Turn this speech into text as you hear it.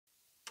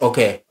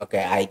Okay,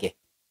 hayi ke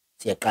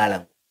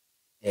siyaqala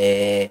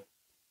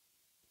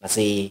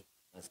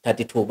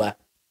masithathe ithuba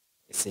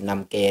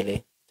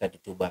sinamkele, sithathe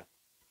ithuba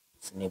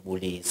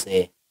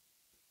sinebulise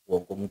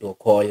wonke umuntu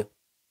okhoyo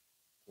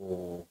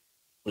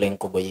kule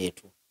nkqubo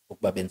yethu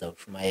ukuba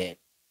Bendizakushumayela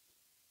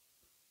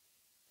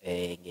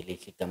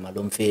ngelihle igama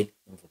lomfeli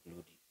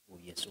umvukeleli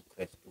uYesu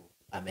Kristu,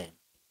 amen.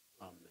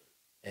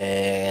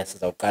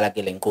 Sizawuqala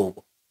ke le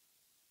nkqubo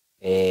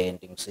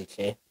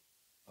ndingisihle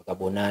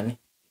akabonani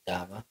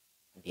igama,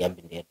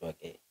 ndihambe ndedwa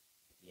ke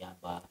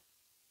ndihamba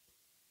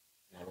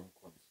nalo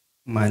mkhosi.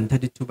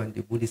 Mandithatha ithuba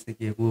ndibulise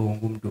ke kuwo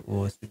wonke umuntu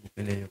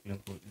osibukeleyo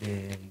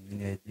kule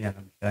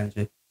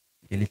namhlanje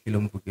ngelihle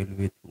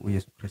lomvukeli wethu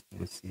uYesu Kristu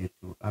Nkosi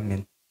yethu,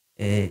 amen.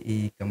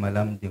 Igama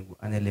lam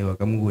ndinguAnelewa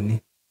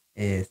kaMnguni.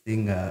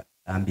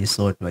 Singahambi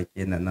sodwa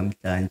ke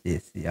namhlanje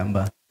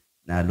sihamba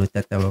nalo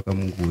tata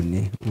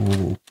wakaMnguni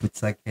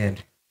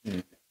uPutsakhele.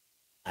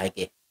 Hayi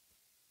ke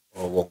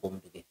wonke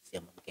umuntu ke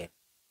siyamamkela.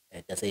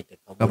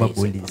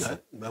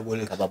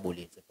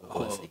 Kababulise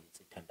Nkosi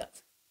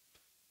sithandaze.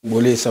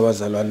 Ngibulisa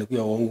abazalwane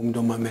kuya wonke umuntu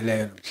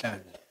omameleyo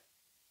namhlanje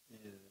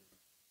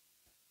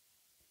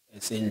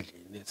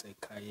esendlini,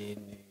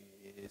 esekhayeni,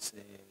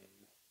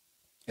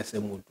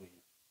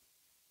 esemontweni,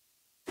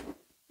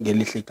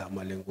 ngelihle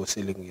igama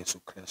lenkosi linguYesu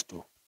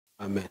Kristu,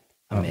 amen.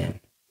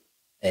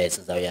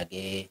 Sizawuya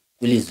ke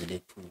kwilizwi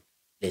lethu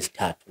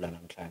lesithathu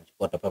lanamhlanje,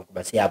 kodwa phambi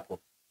kokuba siyapho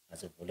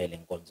masivulele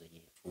inkonzo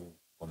yethu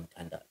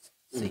ngomthandazo.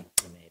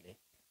 Siyicimele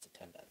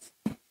sithandaze.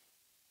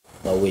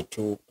 Baba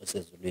wethu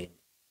osezulwini,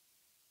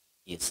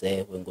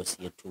 Yise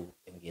wenkosi yethu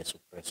enguYesu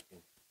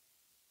Kristu,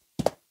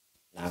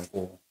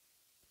 nanku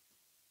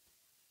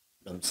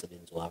lo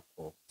msebenzi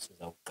wakho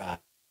sizawuqala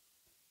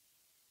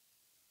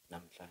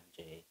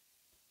namhlanje.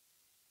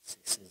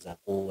 Sisiza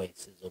kuwe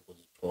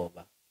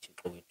sizokuzithoba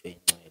Thixo wethu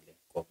engcwele,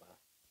 ngoba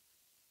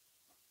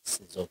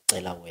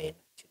sizocela wena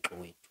Thixo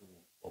wethu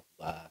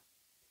ukuba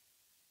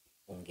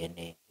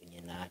ungene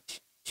kunye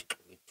nathi Thixo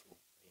wethu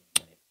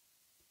engcwele.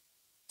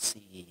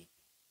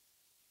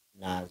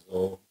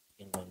 Sinazo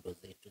ingqondo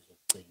zethu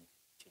zokucinga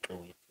Thixo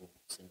wethu,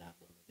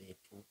 sinabo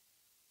nobethu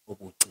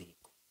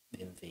ubuciko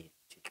bemveli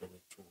Thixo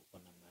wethu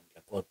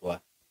onamandla,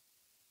 kodwa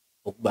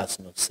ukuba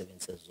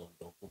sinokusebenzisa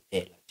zonto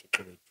kuphela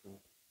Thixo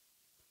wethu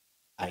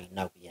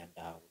ayinakuya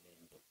ndawo le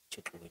nto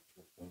Thixo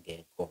wethu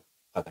ungekho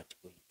phakathi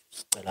kwethu.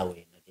 Sicela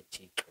wena ke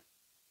Thixo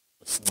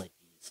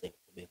usincedise,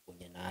 ube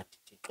kunye nathi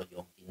Thixo,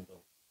 yonke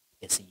into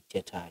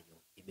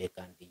esiyithethayo ibe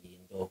kanti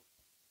yinto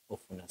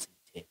ofuna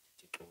siyithethe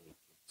Thixo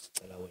wethu.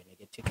 Sicela wena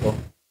ke Thixo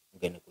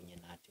ungene kunye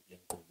nathi kule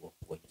nkqubo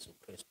ngoYesu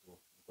Kristu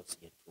Nkosi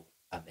yethu,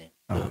 amen.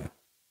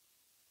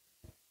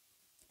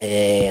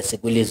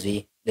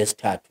 Sikwilizwi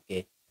lesithathu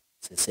ke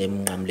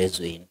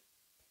sisemnqamlezweni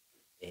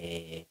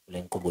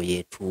kule nkqubo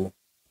yethu.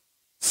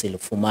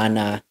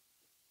 Silifumana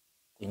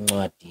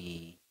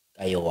kwincwadi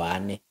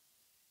kaYohane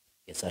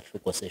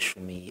ngesahluko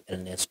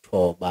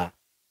se-19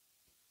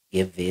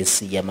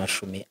 ngevesi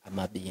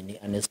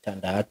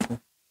yama-26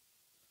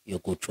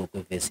 yokutsho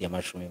kwivesi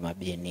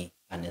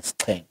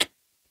yama-27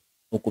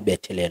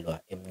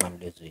 ukubethelelwa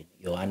emnqamlezweni.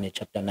 Yohane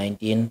chapter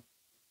 19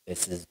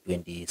 verses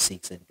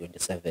 26 and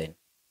 27,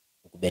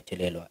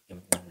 ukubethelelwa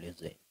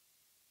emnqamlezweni.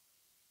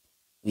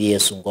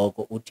 uYesu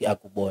ngoko uthi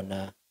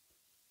akubona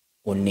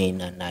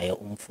unina naye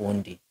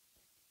umfundi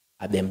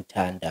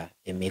abemthanda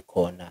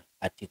emikhona,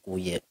 athi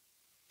kuye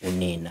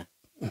unina,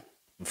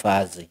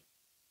 Mfazi,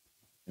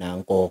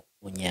 nanko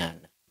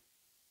uNyana.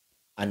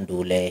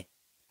 Andule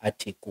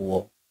athi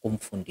kuwo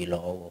kumfundi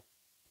lowo,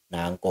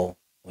 nanko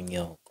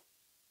uNyoko.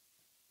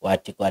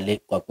 Wathi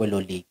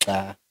kwakwelo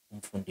lixa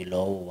umfundi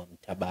lowo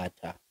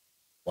wamthabatha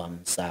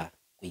wamsa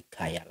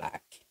kwikhaya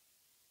lakhe.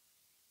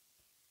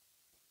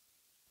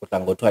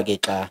 Kuhlangothiwa ke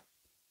xa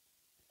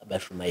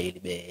abashumayeli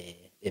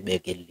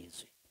bebeke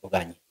ilizwi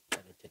okanye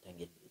xa bethetha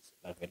ngelizwi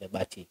bavele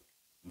bathi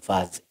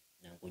Mfazi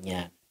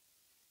nanguNyana,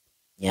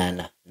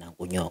 Nyana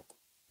nanguNyoko.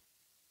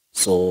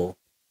 So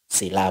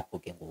silapho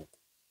ke ngoku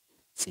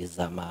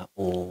sizama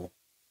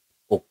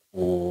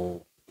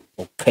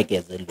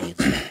ukuqhekeza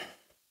ilizwi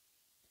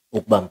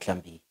ukuba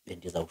mhlawumbi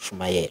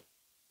bendizawushumayela.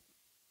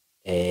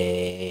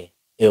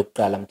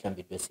 Eyokuqala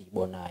mhlawumbi into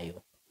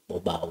esiyibonayo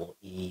bobawo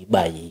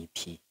iba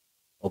yiphi,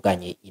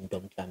 okanye into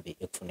mhlawumbi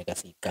ekufuneka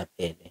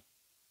siyiqaphele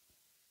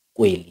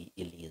kweli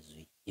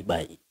ilizwi iba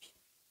yiphi?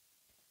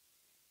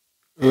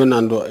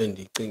 Eyona nto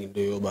endicinga into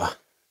yoba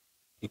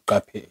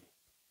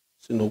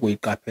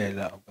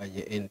sinokuyiqaphela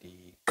okanye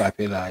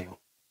endiyiqaphelayo,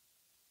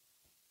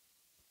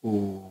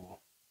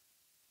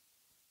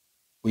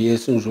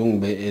 uYesu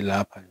njengoba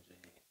elapha nje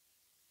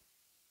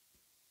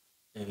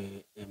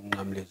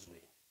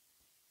emnqamlezweni,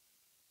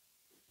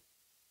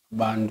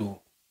 abantu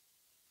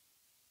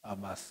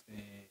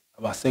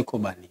abasekho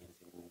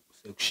baninzi ngoku,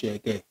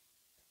 sekushiyeke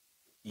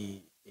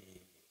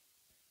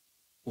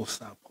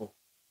usapho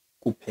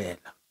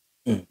kuphela.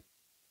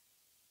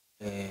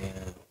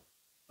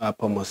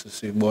 Apha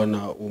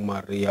masisibona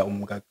uMaria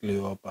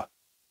umkaKleopa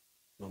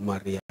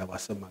noMaria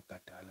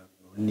wasemagadala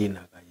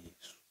nonina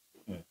kaYesu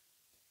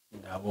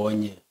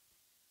ndawonye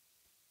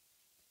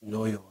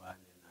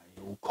noYohane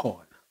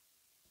likhona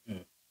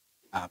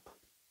apha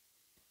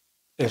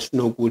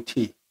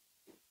esinokuthi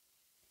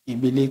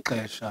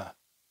ibilixesha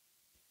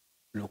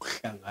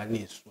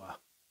lokuhlanganiswa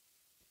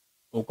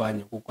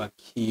okanye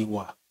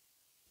kukwakhiwa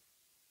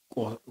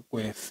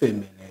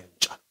kwefemeli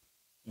entsha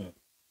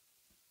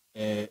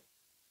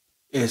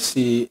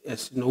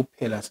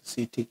esinophela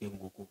sisithi ke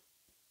ngoku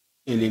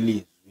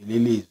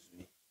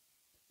ilizwi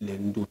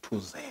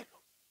lentuthuzelo,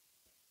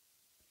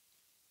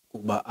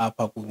 kuba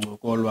apha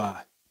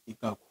kuncokolwa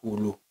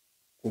ikakhulu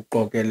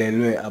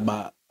kuqokelelwe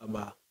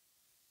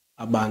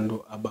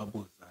abantu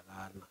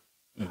ababuzalana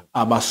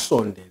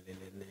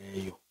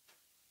abasondeleleneyo,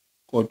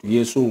 kodwa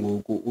uYesu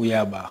ngoku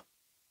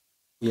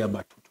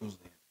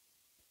uyabathuthuzela.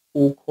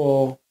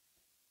 Kukho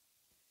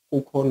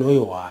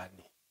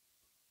noYohane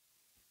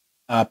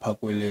apha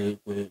kweli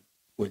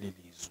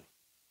lizwi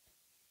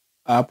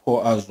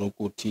apho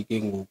azokuthi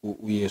ke ngoku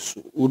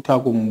uYesu uthi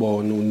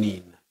akumbona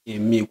unina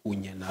emi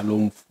kunye nalo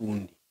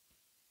mfundi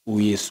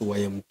uYesu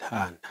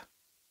wayemthanda,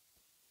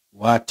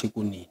 wathi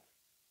kunina,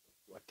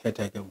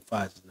 wathetha ke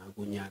Mfazi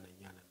nakuNyana,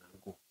 Nyana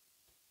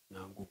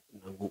nanku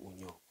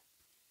uNyoko.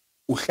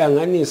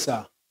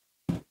 Uhlanganisa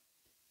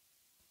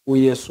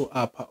uYesu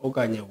apha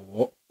okanye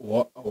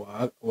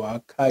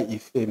wakha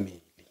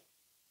ifemeli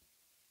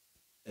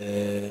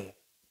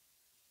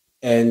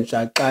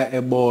entsha xa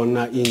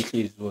ebona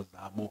iintliziyo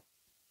zabo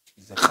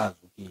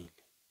zikrazukile.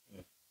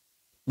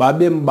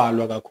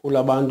 Babembalwa kakhulu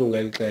abantu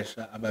ngeli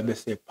xesha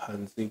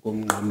ababesephantsi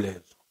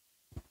komnqamlezo,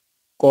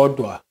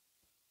 kodwa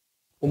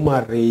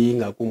uMariya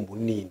ngakumbi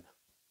unina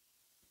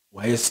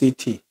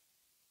wayesithi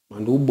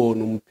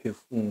mandiwubone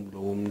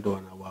umphefumlo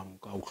womntwana wam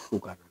xa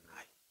uhlukana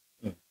naye.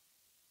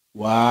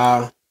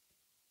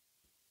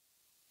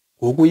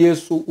 Ngoku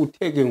uYesu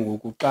uthe ke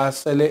ngoku xa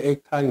sele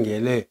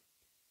ekhangele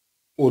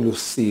olu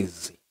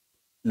sizi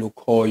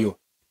lukhoyo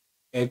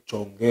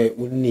ejonge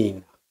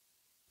unina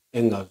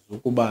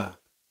engazukuba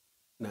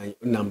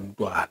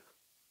namntwana,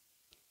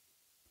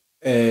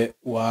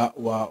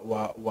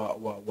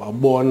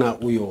 wabona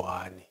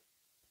uYohane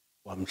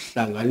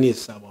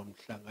wamhlanganisa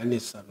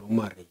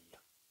noMariya,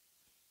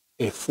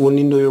 efuna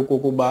into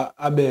yokokuba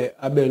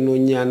abe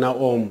nonyana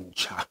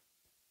omtsha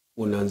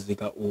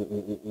unanzika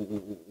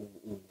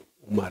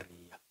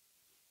uMariya,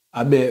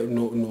 abe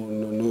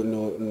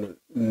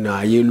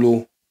naye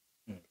lo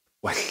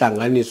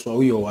wahlanganiswa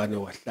uYohane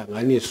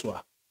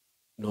wahlanganiswa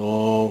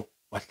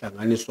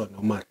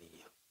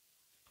noMariya,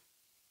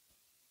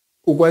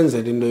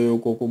 ukwenzela into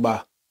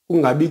yokokuba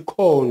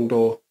kungabikho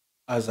nto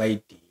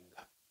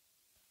azayidinga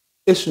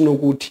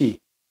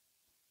esinokuthi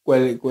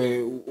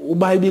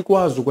uba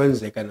ibikwazi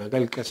ukwenzeka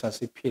nakeli xesha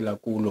siphila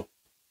kulo,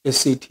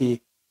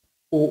 esithi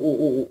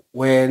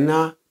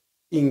wena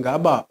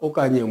ingaba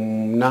okanye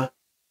mna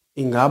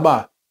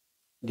ingaba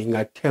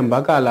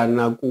ndingathembakala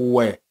na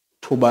kuwe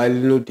thuba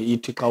elinode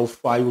ithi xa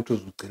ufayo uthi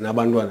uzugcina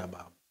abantwana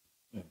bam.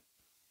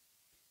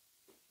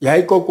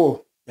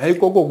 Yayikoko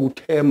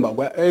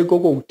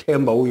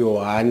kuthemba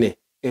uYohane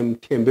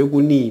emthembe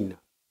kunina,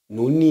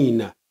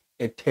 nonina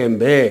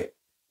ethembe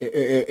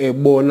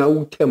ebona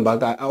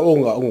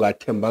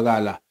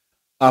ungathembakala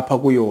apha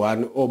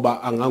kuYohane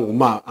oba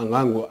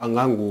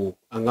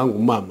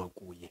angangumama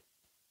kuye.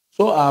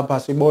 So apha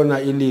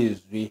sibona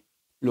ilizwi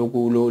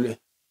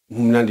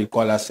mna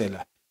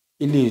ndiqwalasela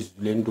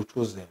ilizwi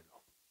lentuthuzelo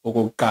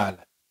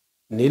okokuqala,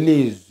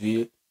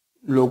 nelizwi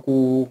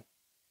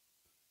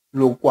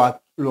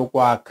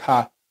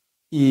lokwakha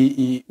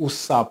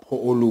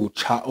usapho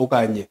olutsha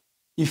okanye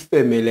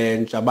ifemeli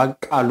entsha,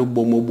 baqala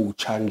ubomi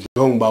obutsha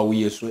njengoba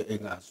uYesu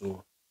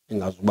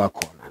engazuba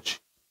khona nje.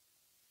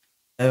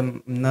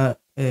 Mna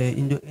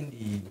into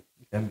mhlawumbi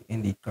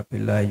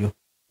endiyiqaphelayo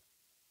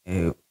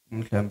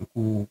mhlawumbi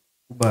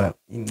kuba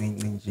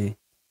incinci nje,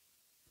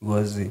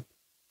 because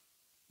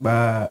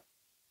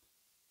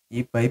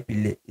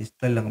iBhayibhile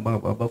isixelela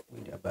ngoba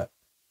abafundi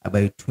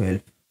abayi-12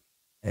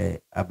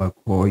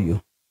 abakhoyo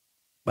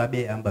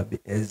babehamba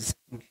as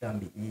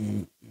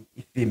mhlawumbi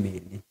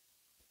ifemeli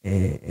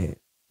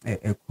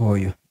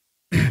ekhoyo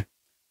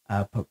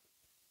apha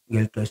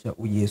ngeli xesha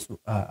uYesu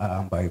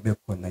ahambayo,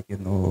 bekhona ke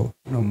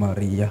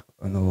noMariya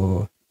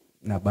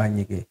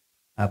nabanye ke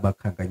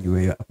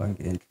abakhankanyiweyo apha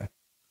ngentla.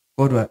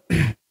 Kodwa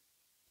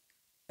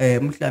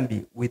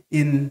mhlawumbi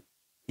within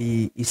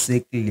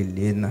isekile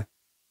lena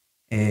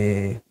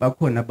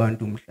bakhona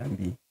abantu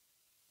mhlawumbi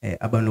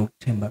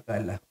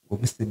abanokuthembakala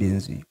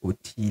ngomsebenzi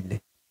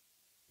othile.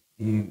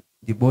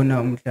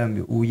 Ndibona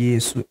mhlawumbi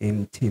uYesu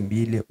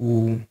emthembile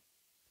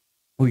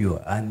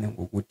uYohane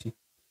ngokuthi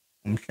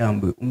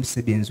mhlawumbi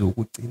umsebenzi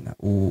wokugcina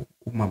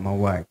umama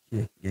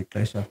wakhe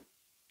ngexesha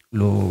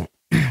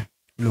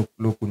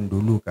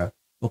lokunduluka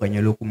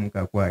okanye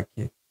lokumka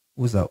kwakhe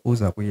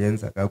uza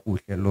kuyenza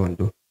kakuhle loo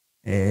nto,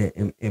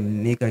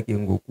 emnika ke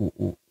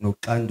ngoku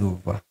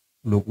noxanduva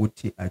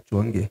lokuthi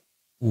ajonge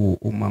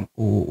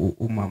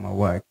umama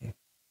wakhe,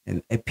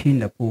 and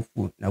ephinda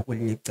phofu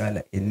nakwelinye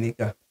icala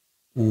enika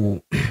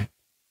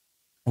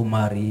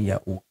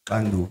uMariya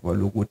uxanduva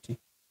lokuthi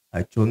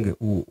ajonge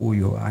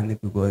uYohane,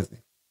 because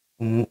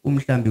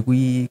umhlambi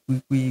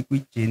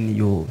kwi-journey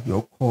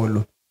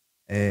yokholo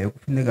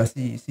kufuneka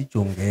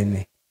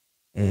sijongene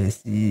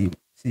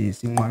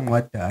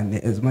sinqwanqwadane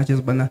as much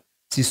as bana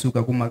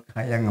sisuka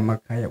kumakhaya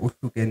ngamakhaya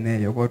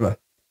ohlukeneyo, kodwa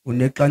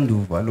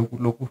unexanduva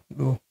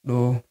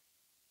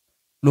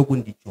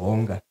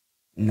lokundijonga,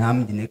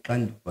 nam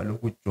ndinexanduva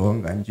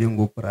lokujonga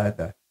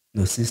njengobrother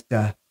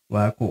no-sister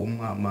wakho,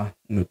 umama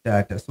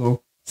notata.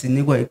 So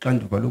sinikwa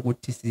ixanduva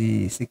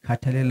lokuthi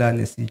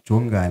sikhathalelane,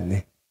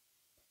 sijongane.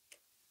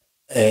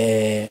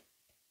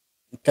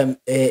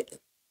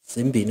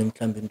 Zimbini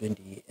mhlawumbe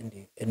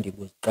into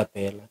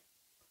endibuziqaphela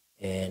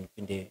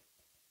ndiphinde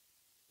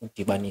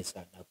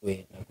udibanisa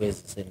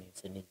nakwezi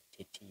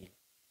senizithethile.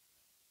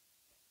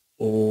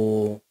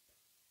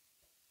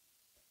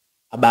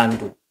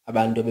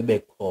 Abantu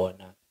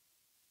bebekhona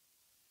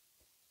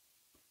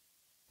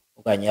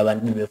okanye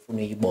abantu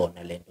bebefuna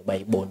uyibona le nto,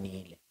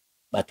 bayibonile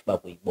bathi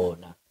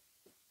bakuyibona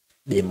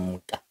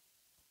bemka,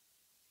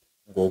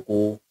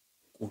 ngoku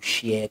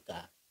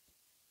kushiyeka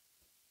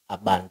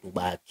abantu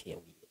bakhe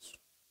uYesu.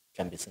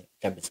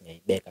 Mhlawumbe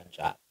singayibeka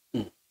njalo.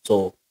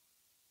 So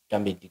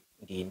mhlawumbe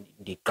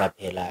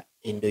ndiqaphela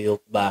into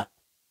yokuba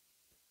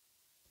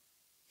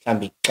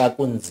mhlawumbe xa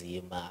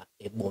kunzima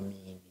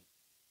ebomini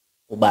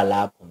kuba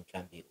lapho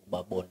mhlawumbe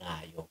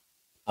ubabonayo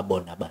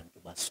abona abantu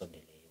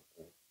basondeleyo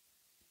kuwo.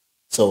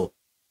 So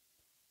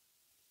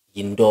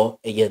yinto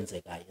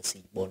eyenzekayo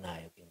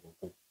esiyibonayo ke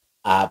ngoku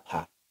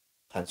apha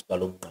phantsi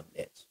kwalo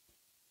mnqamlezo,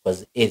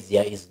 because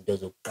eziya izinto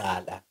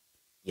zokuqala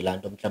yilaa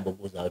nto mhlawumbe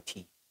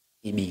ubuzawuthi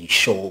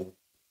ibiyishow,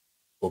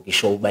 ngoku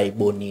ishow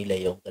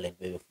bayibonile yonke le nto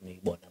bebefuna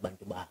uyibona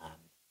abantu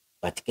bahambe,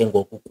 but ke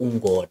ngoku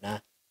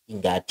kungona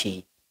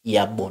ingathi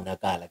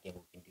iyabonakala ke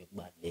ngoku into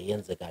yokuba le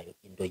yenzekayo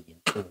into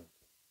yintlungu.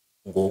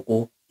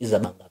 Ngoku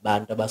izawuba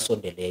ngabantu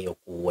abasondeleyo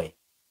kuwe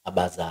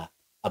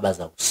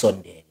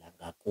abazawusondela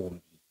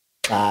ngakumbi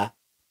xa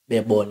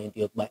bebona into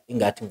yokuba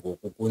ingathi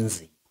ngoku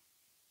kunzima.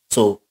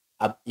 So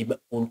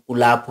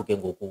kulapho ke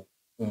ngoku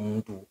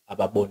umntu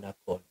ababona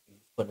khona.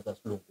 Khona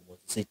sasilungu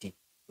sithi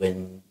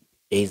when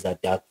days are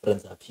dark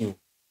friends are few.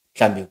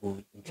 Mhlawumbe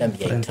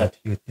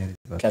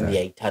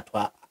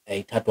yayithathwa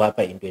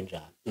apha into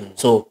enjalo.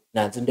 So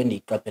nantsi into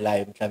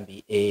endiyiqaphelayo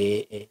mhlawumbe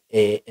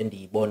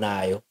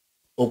endiyibonayo.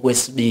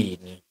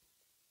 Okwesibini,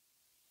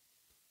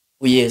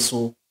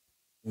 uYesu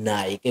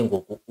naye ke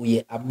ngoku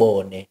uye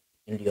abone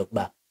into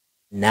yokuba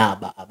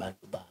naba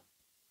abantu bam,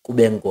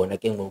 kube ngona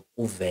ke ngoku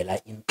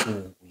kuvela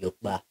intlungu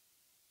yokuba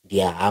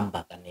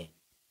ndiyahamba kanene.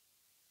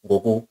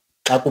 Ngoku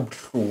xa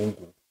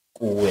kubuhlungu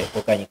kuwe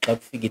okanye xa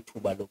kufika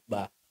ithuba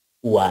lokuba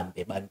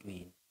uhambe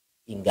ebantwini,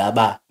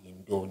 ingaba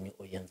yintoni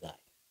oyenzayo?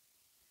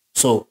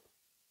 So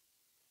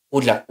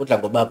udla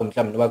ngobakho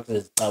mhlawumbi noba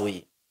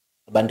kusezicaweni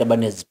abantu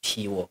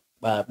abaneziphiwo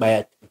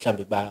baya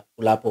mhlawumbi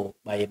kulapho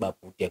baye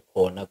babhude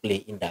khona kule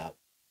indawo,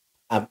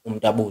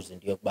 umntu abuze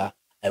into yokuba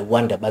I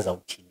wonder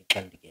bazawuthini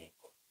xa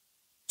ndingekho.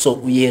 So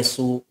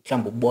uYesu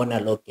mhlawumbi ubona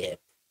loo gap,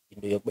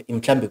 into yokuba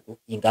mhlawumbi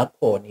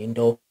ingakhona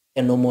into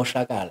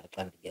enomoshakala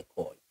xa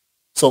ndingekhoyo.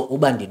 So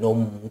uba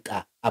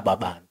ndinomka aba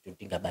bantu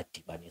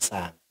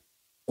ndingabadibanisanga,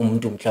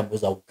 umntu mhlawumbi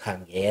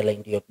uzawukhangela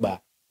into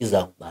yokuba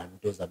izawubani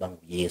into zaba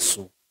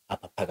nguYesu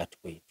apha phakathi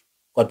kwethu.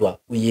 Kodwa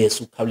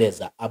uYesu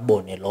ukhawuleza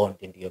abone loo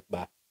nto, into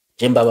yokuba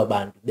njengoba aba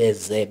bantu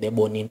beze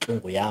bebona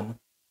intlungu yam,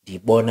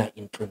 ndibona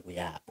intlungu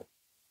yabo.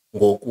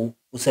 Ngoku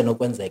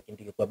kusenokwenzeka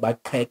into yokuba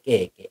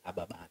baqhekeke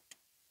aba bantu,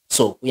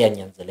 so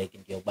kuyanyanzeleka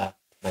into yokuba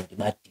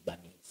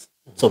mandibadibanise.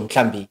 So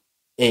mhlawumbi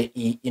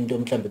into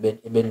mhlawumbi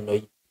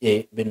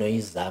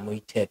benoyizama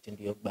uyithetha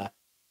into yokuba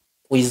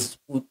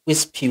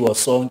kwisiphiwo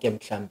sonke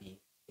mhlawumbi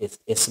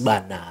esiba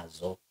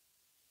nazo,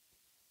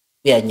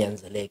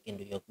 kuyanyanzeleka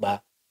into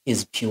yokuba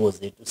iziphiwo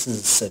zethu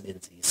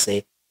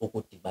sizisebenzise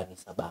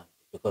ukudibanisa abantu,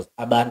 because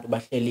abantu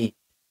bahleli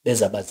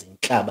bezaba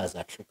zintlaba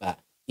zahlukana,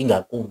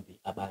 ingakumbi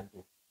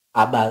abantu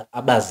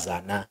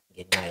abazana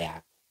ngenxa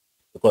yakho,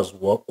 because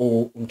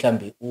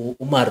mhlawumbi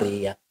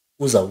uMaria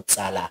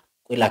uzawutsala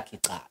kwelakhe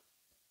icala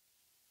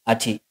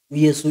athi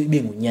uYesu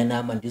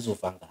ibinguNyanam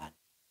ndizova ngani,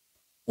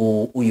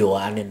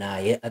 uYohane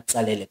naye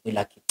atsalele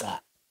kwelakhe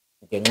icala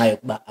ngenxa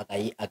yokuba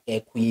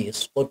akekho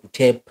uYesu, kodwa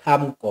uthe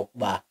phambi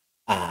kokuba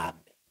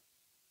ahambe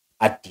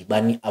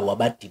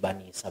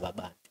awabadibanisa aba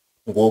bantu.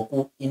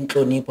 Ngoku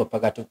intlonipho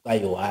phakathi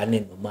kukaYohane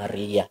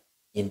noMaria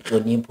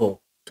yintlonipho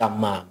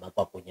kamama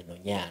kwakunye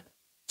noNyana.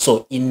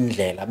 So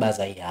indlela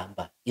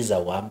bazayihamba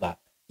izawuhamba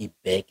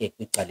ibheke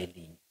kwicala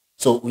elinye.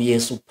 So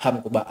uYesu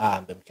phambi kokuba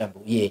ahambe mhlawumbi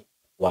uye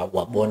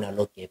wabona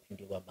loo gap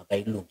into yokuba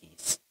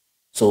makayilungise.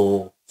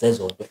 So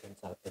zezo nto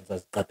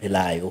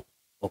endiziqaphelayo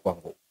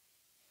okwangoku.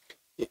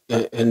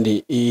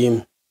 And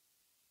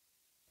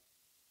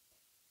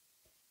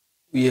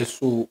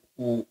uYesu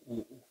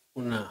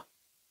ufuna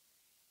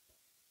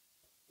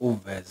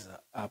uveza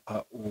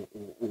apha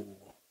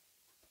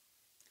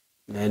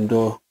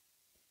nento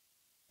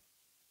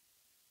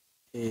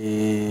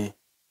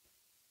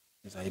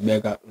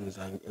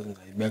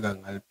ngizayibeka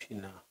ngaliphi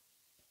na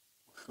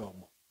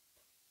uhlobo.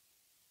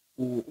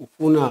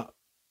 Ufuna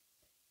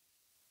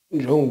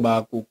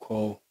njengoba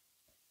kukho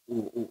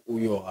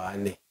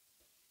uYohane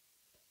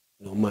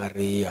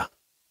noMaria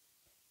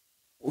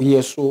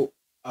uYesu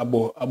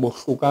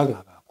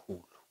abohlukanga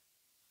kakhulu,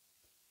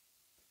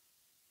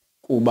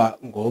 kuba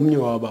ngomnye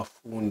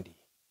wabafundi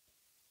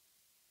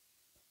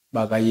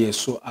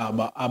bakaYesu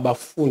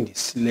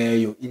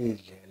abafundisileyo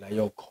indlela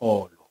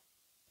yokholo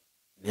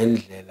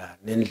nendlela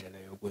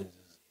yokwenza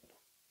izinto.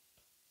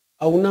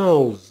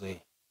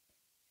 Awunawuze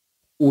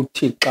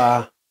uthi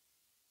xa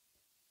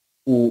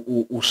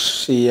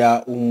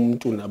ushiya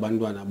umuntu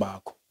nabantwana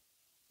bakho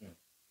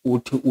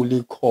uthi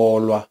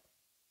ulikholwa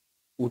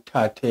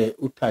uthathe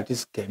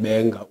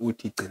isigebenga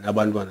uthi gcina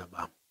abantwana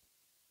bam,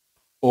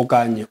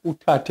 okanye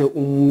uthathe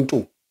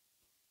umuntu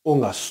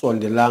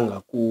ongasondelanga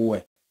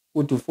kuwe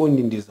uthi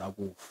ufundi ndiza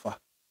kufa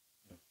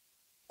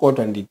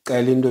kodwa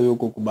ndicela into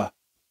yokokuba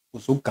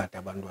uzugada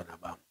abantwana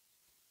bam.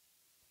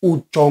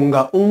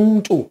 Ujonga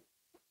umuntu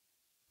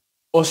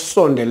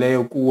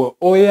osondeleyo kuwe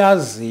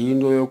oyaziyo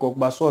into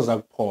yokokuba soza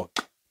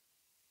kuphoxa,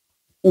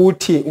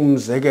 uthi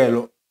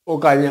umzekelo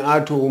okanye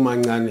athi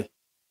umancane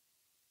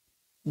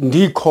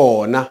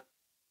ndikhona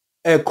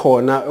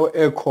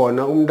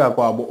ekhona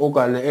umntakwabo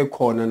okanye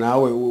ekhona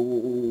nawe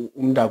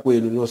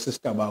umntakwenu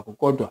noosista bakho,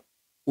 kodwa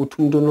uthi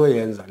umuntu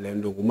onoyenza le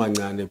nto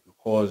ngumancane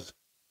because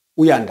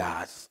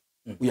uyandazi.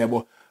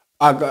 Uyabo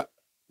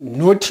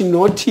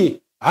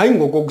nothi hayi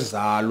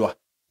ngokokuzalwa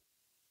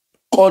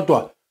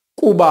kodwa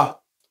kuba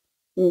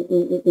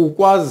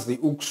ukwazi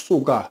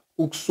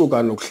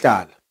ukusuka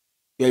nokuhlala,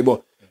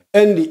 uyayibo.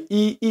 And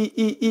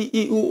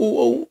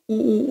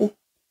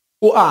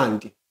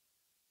uanti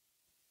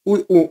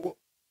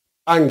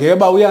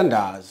angeba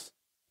uyandazi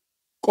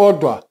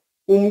kodwa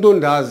umuntu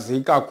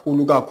ondazi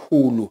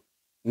kakhulu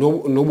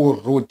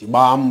noburudi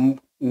bam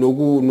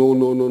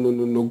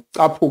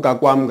nokucaphuka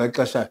kwam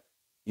ngexesha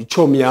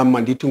yitshomi yam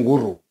mandithi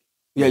nguRudi.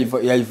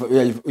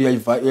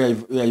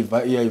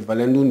 Uyayiva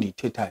le nto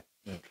ndiyithethayo.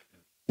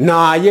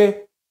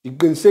 Naye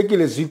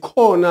ndiqinisekile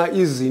zikhona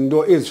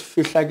izinto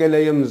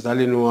ezifihlakeleyo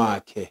emzalini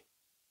wakhe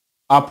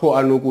apho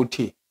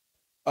anokuthi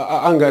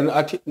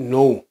athi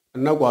no,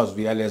 andinakwazi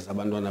uyaleza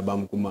abantwana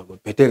bam kumama,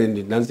 bhetere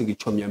ndinantsi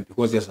ngitshomi yam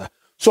because yes.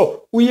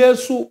 So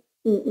uYesu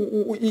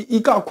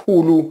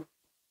ikakhulu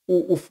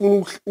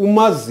ufuna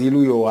umazile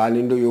uYohane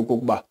into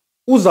yokokuba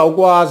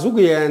uzawukwazi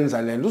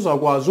ukuyenza le nto,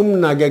 uzawukwazi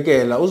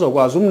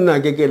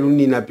umnakekela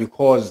unina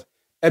because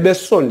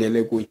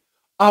ebesondele kuye.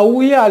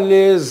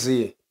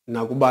 Awuyalezi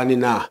nakubani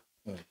na.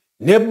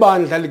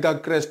 Nebandla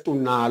likaKristu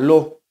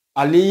nalo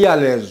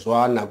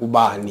aliyalezwa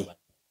nakubani.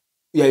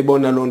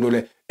 Uyayibona loo nto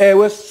le.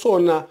 Ewe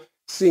sona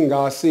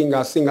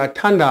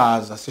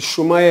singathandaza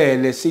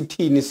sishumayele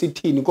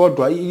sithini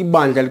kodwa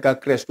ibandla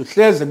likaKristu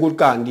hleze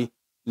kukanti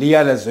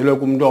liyalezelwe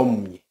kumuntu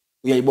omnye.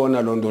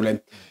 Uyayibona loo nto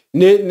le.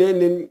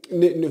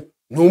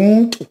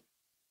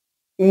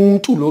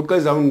 Umuntu lo xa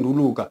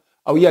ezawunduluka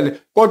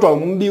awuyale, kodwa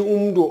umbi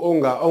umuntu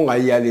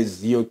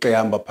ongayaleziyo xa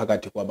ehamba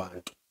phakathi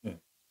kwabantu.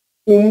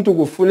 Umuntu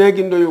kufuneka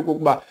into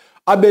yokokuba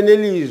abe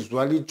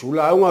nelizwa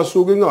lijulayo,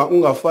 ungasuki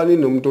ungafani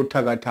nomuntu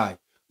othakathayo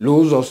lo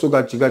uzawusuka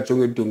ajika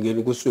jonge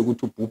edongeni kusuke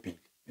kuthi ubhubhile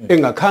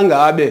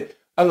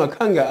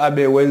angakhange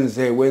abe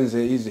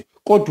wenze izi.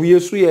 Kodwa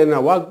uYesu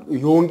yena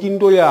yonke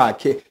into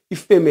yakhe,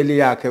 ifamily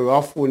yakhe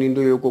wafuna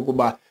into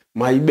yokokuba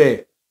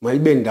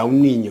mayibe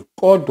ndawuninye,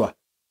 kodwa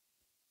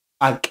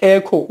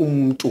akekho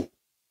umuntu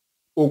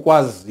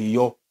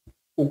okwaziyo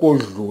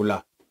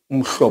ukodlula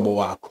umhlobo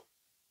wakho.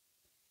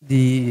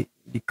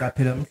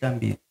 Ndiqaphela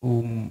mhlambi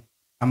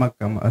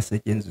amagama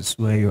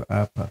asetyenzisiweyo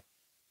apha,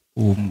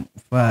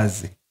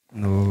 Mfazi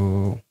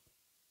no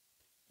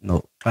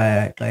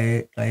xa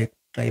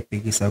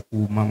ebhekisa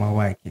kumama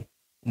wakhe,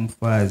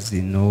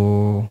 uMfazi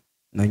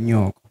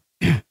noNyoko.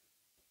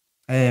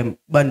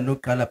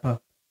 Bandinoqala pha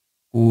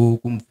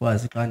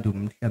kumfazi xa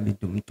mhlambi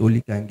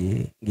ndimtolika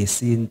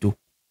ngesintu,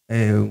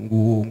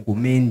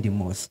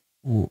 ngumendimos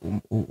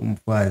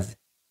umfazi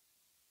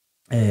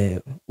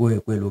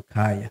kwelo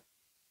khaya.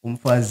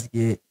 Umfazi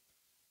ke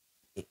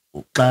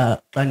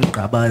xa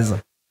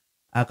nigqabaza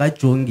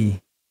akajongi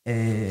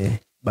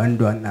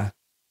bantwana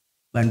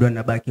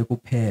bakhe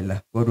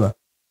kuphela, kodwa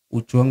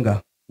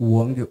ujonga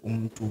wonke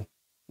umntu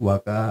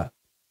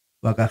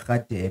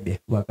wakaRhadebe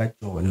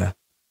wakaJola,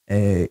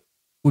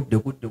 kude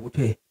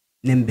kuthiwe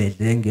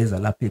nembedlenge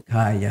ezalapha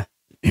ekhaya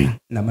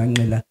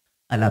namanqila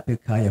alapha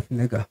ekhaya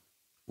funeka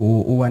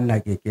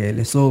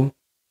uwanakekele. So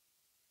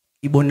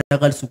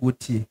ibonakalisa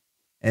ukuthi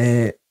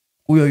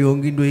kuyo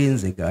yonke into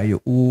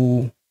eyenzekayo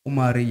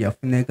uMaria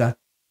funeka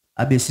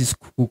abe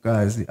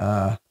sisikhukukazi,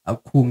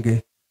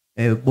 akhunge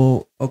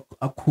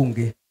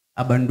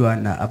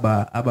abantwana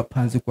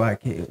abaphantsi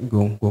kwakhe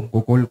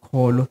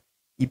ngokolikholo.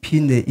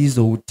 Iphinde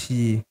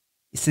izowuthi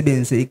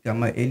isebenzise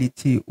igama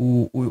elithi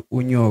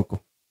uNyoko.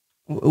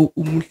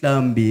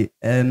 Umhlambi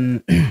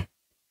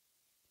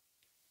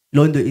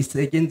loo nto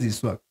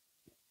isetyenziswa,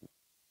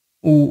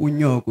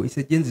 uNyoko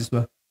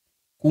isetyenziswa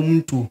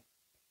kumntu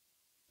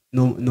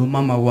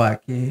nomama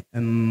wakhe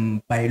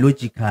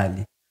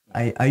biologically.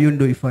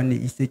 Ayonto ifane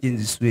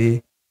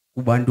isetyenziswe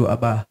kubantu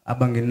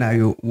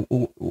abangenayo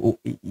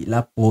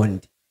la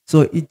bond.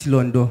 So ithi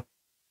loo nto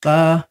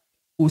xa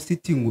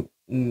usithi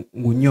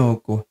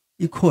uNyoko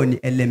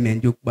ikhona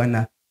element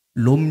yokubana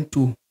lo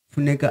mntu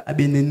funeka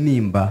abe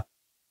nenimba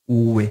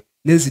kuwe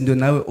nezinto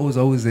nawe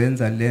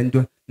ozawuzenza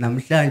lento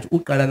namhlanje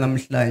uqala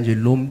namhlanje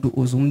lo mntu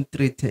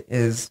uzumtreat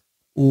as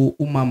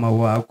umama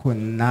wakho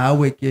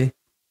nawe ke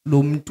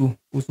lo mntu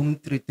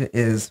uzumtreat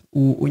as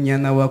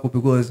uNyana wakho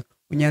because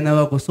uNyana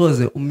wakho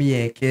soze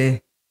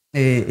umyeke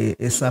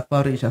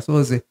esafarisha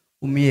soze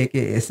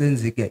umyeke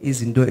esenzika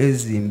izinto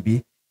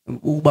ezimbi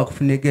ukuba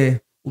kufuneke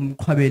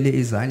umqhwabele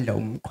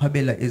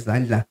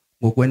izandla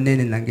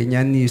ngokwenene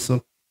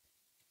nangenyaniso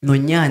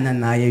noNyana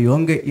naye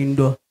yonke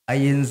into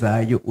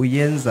ayenzayo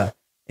uyenza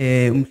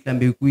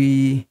mhlambe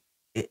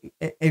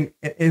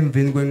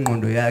emveni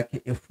kwengqondo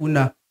yakhe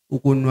efuna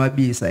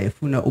ukonwabisa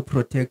efuna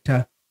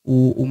uprotector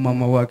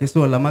umama wakhe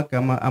so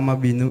lamagama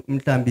amabini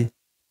mhlambi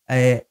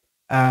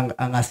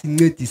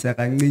angasincedisa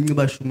kancinci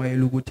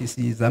bashumayela ukuthi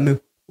sizame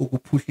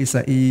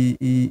ukuphuhlisa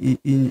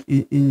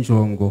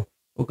injongo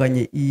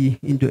okanye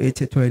into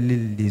ethethwayo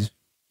leli lizwi.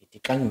 Ndithi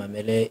xa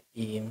ngimamele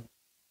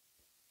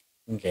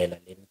indlela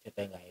le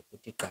nithetha ngayo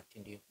ukuthi qatha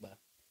into yokuba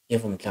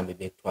if mhlawumbi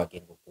bekuthiwa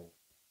ke ngoku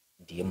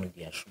ndim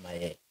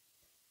ndiyashumayela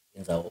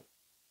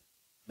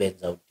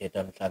benza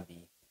uthetha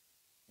mhlawumbi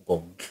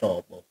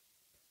ngomhlobo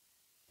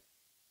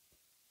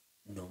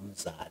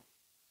nomzali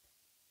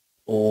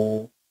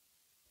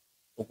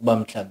ukuba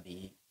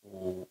mhlawumbi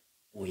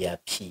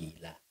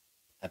uyaphila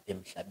apha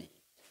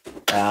emhlabeni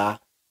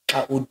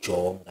xa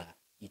ujonga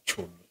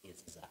itshomi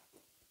ezi zakho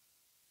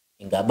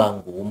ingaba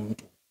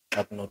ngumntu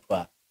xa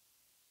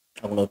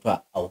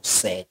kunothiwa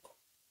awusekho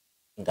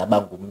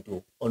ingaba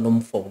ngumntu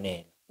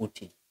onomfowunela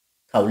uthi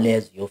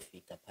khawuleza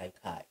uyofika phaa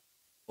ekhaya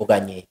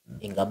okanye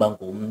ingaba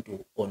ngumntu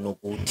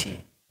onokuthi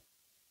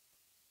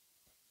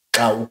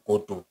xa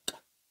ugoduka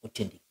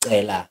uthi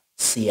ndicela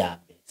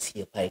sihambe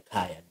siye phaa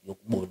ekhaya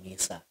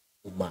ndiyokubonisa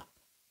umama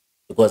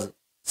because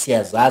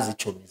siyazazi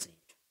itshomi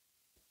zethu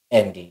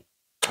and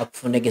xa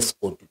kufuneke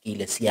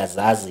sigodukile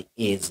siyazazi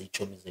ezi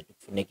itshomi zethu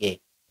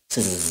kufuneke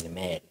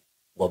sizizimele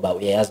ngoba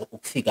uyayazi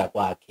ukufika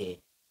kwakhe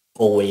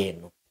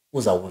kowenu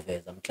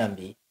uzawuveza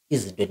mhlawumbi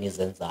izinto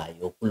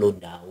enizenzayo kuloo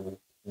ndawo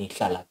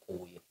nihlala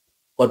kuyo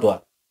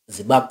kodwa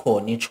ziba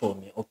khona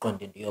itshomi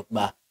oqonda into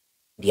yokuba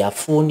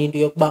ndiyafuna into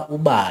yokuba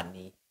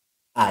ubani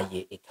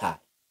aye ekhaya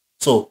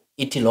so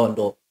ithi loo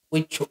nto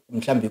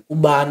mhlawumbi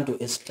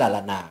kubantu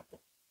esihlala nabo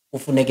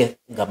kufuneke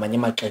ngamanye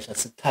amaxesha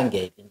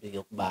sikhangele into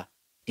yokuba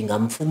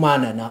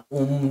ndingamfumana na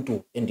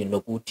umntu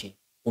endinokuthi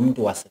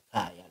umntu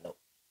wasekhaya lo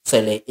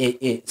sele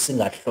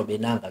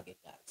singahlobenanga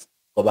ngegazi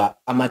ngoba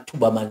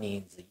amathuba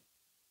amaninzi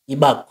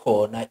iba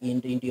khona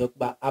into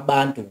yokuba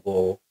abantu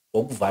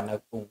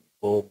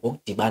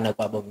ngokudibana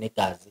kwabo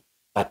negazi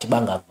but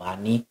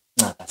bangavani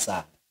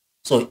ncakasana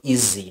so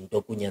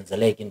izinto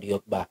kunyanzeleka into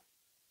yokuba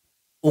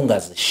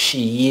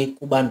ungazishiyi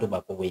kubantu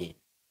bakowenu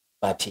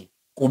but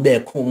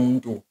kubekho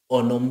umuntu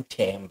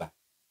onomthemba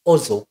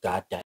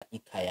ozogada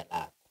ikhaya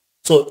lakho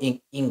so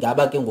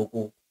ingaba ke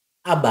ngoku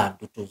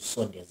abantu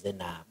tuzisondeze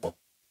nabo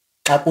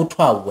xa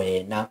kuthiwa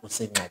wena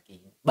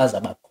usengxakini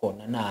bazaba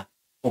khona na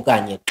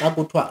okanye xa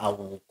kuthiwa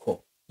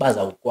awukho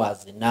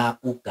bazawukwazi na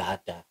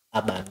ugada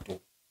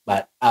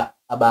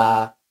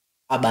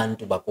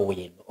abantu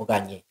bakowenu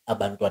okanye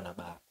abantwana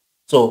bakho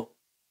so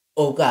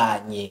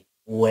okanye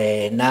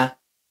wena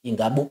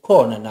ingaba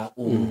ukhona na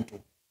umuntu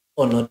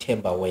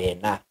onothemba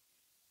wena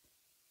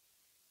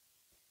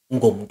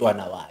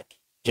ngomntwana wakhe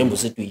njengoba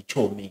usithi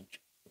uyitshomi nje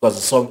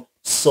because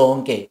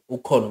sonke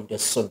ukhona umuntu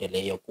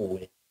esisondeleyo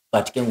kuwe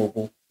but ke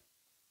ngoku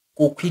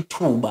kukho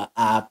ithuba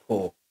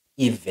apho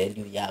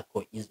ivalue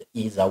yakho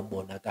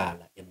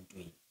izawubonakala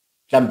emntwini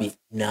mhlawumbi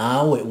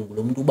nawe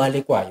ungulo muntu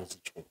ubalekwayo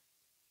zitshomi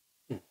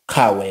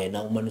qha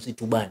wena umane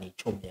usithi ubani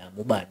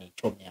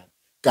itshomi yam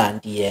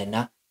kanti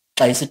yena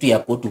xa isithi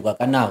uyagoduka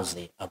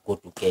kanawuze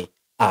agoduke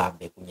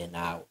ahambe kunye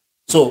nawe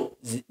so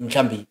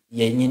mhlawumbi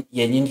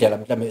yenye indlela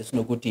mhlawumbi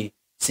esinokuthi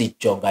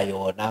sijonga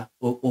yona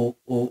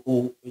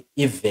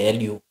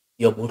ivalue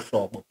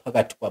yobuhlobo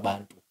phakathi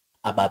kwabantu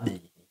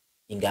ababini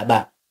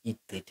ingaba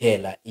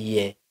igqithela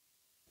iye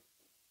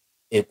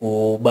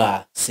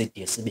ekuba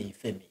side sibe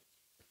yifamily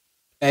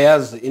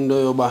eyazi into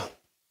yoba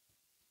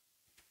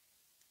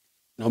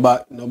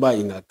noba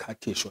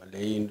ingakhathishwa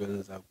le into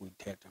enza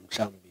kuyithetha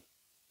mhlawumbi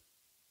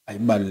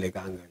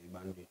ayibalulekanga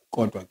ebantwini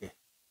kodwa ke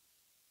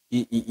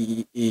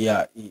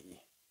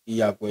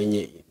iya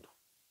kwenye into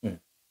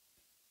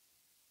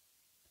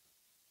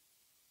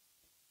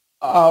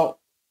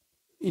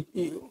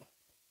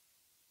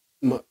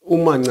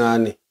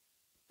umancane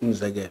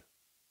umzekelo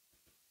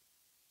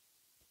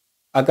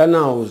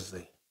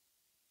akanawuze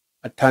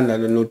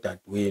athandane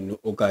nodadewenu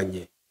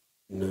okanye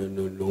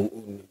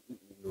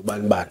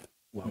nobanibani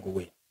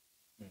wakowenu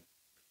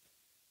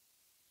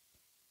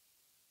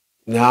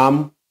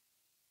nam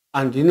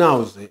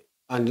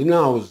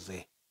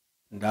andinawuze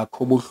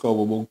ndakho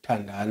ubuhlobo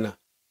bokuthandana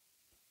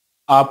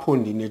apho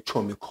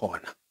ndinetshomi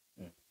khona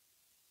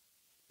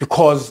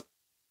because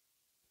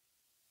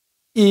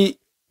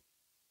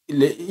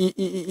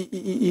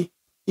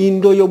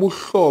into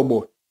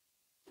yobuhlobo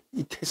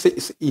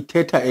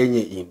ithetha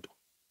enye into.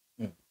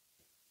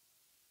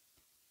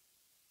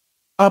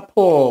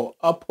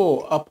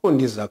 Apho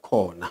ndiza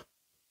khona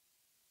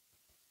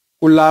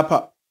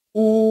kulapha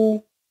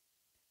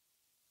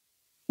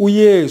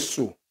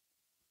uYesu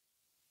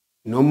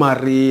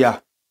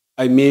noMaria,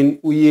 I mean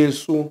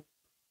uYesu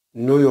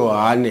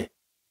noYohane,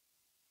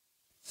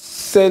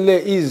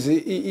 sele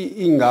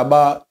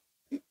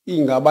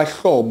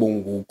ingabahlobo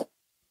ngoku.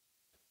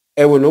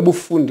 Ewe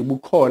nobufundi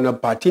bukhona,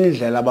 but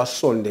indlela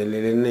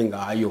abasondelelene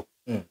ngayo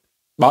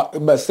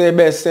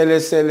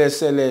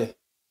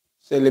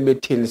sele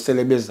bethini,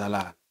 sele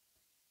bezalana.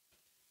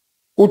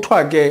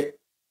 Kuthiwa ke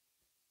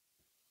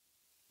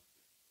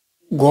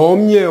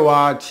ngomnye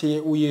wathi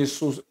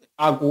uYesu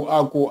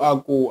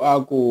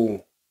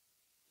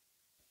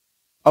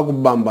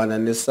akubambana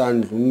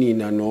nesandla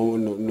unina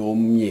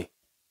nomnye,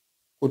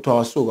 kuthiwa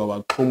wasuka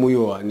waxhuma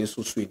uYohane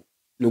esuswini.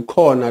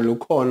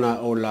 Lukhona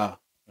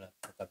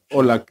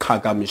ola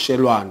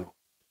qhagamshelwano.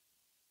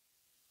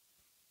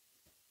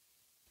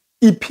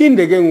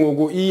 Iphinde ke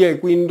ngoku iye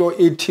kwinto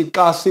ethi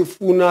xa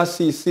sifuna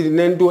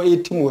sinento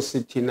ethi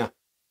mosithina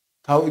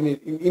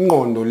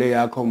ingqondo le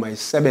yakho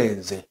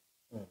mayisebenze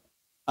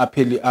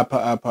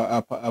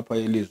apha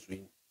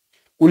elizwini.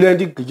 Kule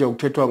nto igqitya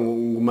ukuthethwa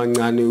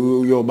ngumancane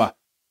yoba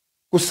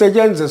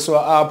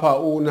kusetyenziswa apha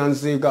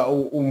unantsika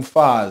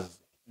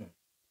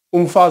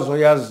umfazi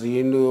oyaziyo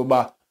into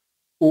yoba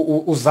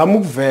uzama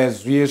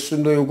ukuveza uYesu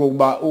into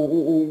yokokuba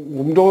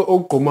ngumntu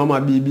ogquma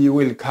amabibi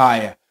weli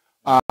khaya,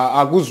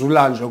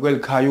 akuzulanjwa kweli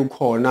khaya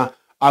ukhona,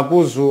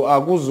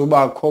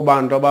 akuzubakho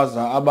bantu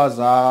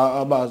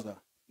abaza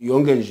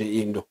yonke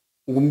nje into,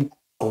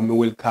 ngumgqumi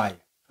weli khaya,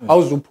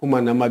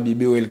 awuzuphuma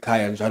namabibi weli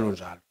khaya, njalo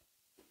njalo.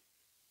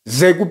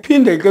 Ze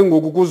kuphinde ke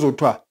ngoku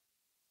kuzothiwa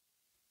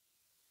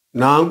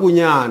nanku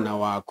uNyana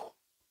wakho.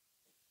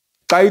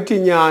 Xa ithi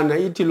nyana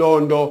ithi loo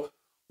nto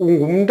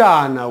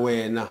ungumntana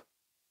wena.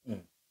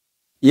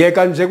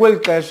 Yeka nje kweli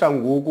xesha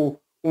ngoku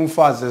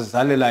umfazi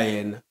ezalela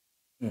yena,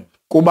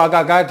 kuba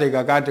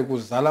kakade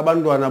kuzala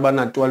abantwana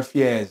abana-12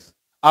 years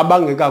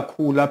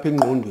abangekakhulu apha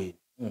engqondweni.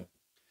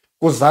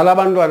 Kuzala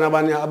abantwana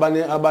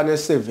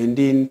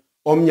abane-17,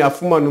 omnye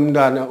afumane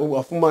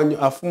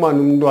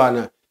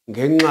umntwana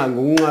ngenxa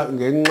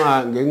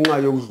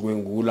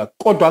yokudlwengula,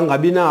 kodwa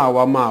angabi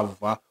nawo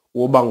amava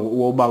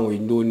woba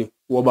nguyintoni,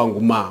 woba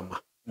ngumama.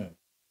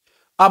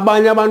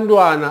 Abanye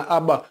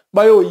abantwana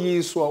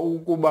bayoyiswa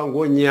ukuba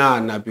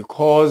ngoonyana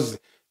because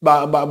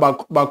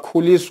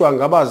bakhuliswa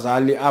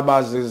ngabazali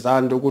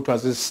abazizanto kuthiwa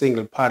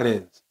zi-single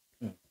parents.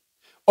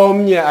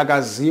 Omnye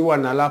akaziwa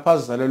nalapha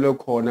azalelwe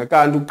khona,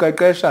 kanti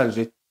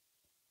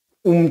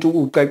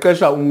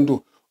uqeqesha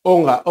umntu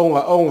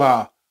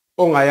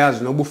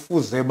ongayazi noba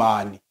ufuze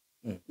bani.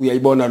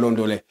 Uyayibona loo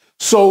nto le.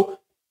 So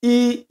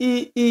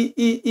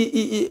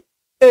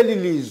eli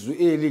lizwi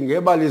eli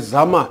ngeba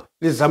lizama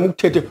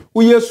ukuthetha.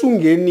 UYesu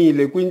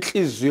ungenile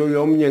kwintliziyo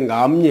yomnye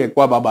ngamnye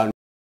kwaba bantu,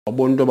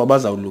 wabona into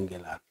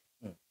bazawulungelana.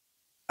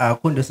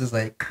 Akho nto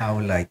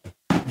sizayiqhawula ke.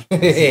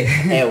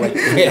 Ewe.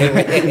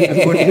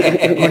 Akho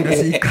nto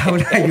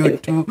siyiqhawulayo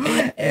tu.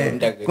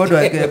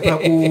 Kodwa ke pha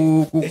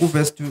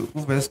ku-verse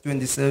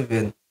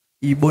 27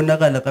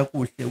 ibonakala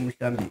kakuhle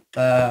umhlambi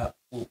xa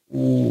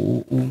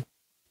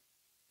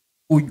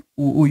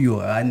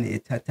uYohane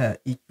ethatha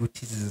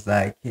ii-duties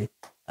zakhe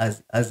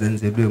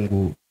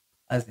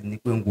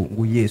azinikwe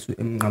nguYesu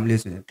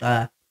emnqamlezweni,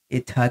 xa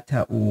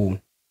ethatha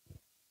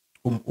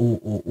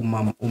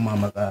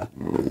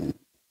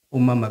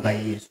umama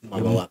kaYesu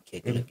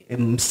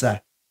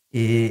emsa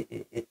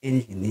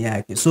endlini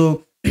yakhe.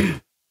 So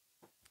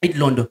ithi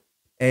loo nto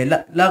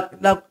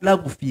la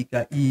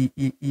kufika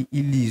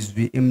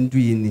ilizwi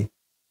emntwini,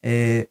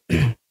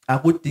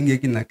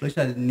 akudingeki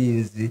naxesha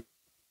lininzi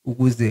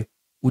ukuze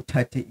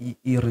uthathe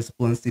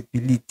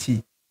i-responsibility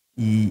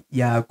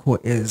yakho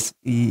as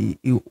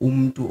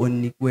umuntu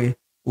onikwe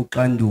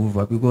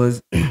uxanduva,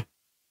 because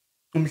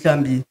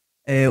umhlambi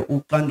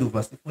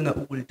uxanduva sifuna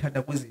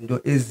ukulithatha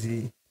kwizinto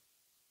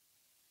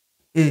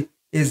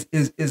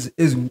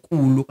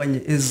ezinkulu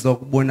okanye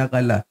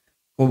ezizakubonakala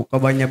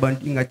kwabanye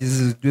abantu ingathi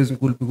zizinto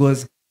ezinkulu,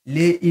 because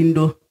le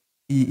into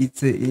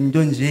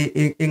into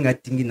nje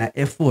engadingi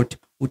na-effort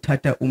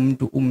uthatha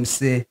umuntu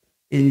umse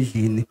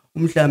endlini.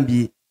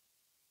 Umhlambi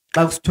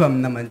xa kusithiwa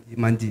mna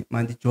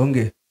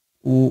mandijonge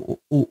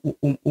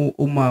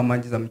umama,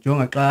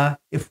 ndizamjonga xa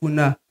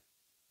efuna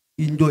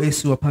into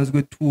esiwa phantsi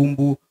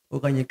kwethumbu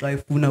okanye xa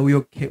efuna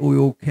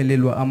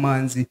uyokhelelwa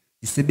amanzi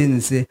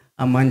ndisebenzise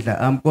amandla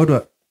am.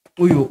 Kodwa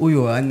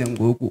uYohane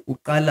ngoku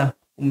uqala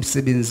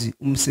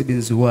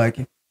umsebenzi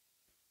wakhe.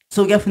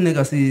 So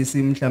kuyafuneka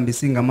mhlambi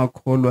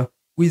singamakholwa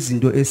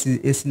kwizinto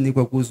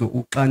esinikwa kuzo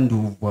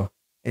uxanduva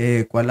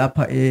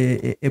kwalapha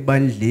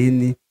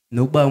ebandleni,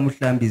 nokuba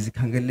umhlambi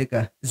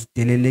zikhangeleka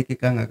zideleleke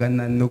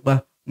kangakanani,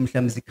 nokuba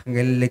umhlambi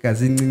zikhangeleka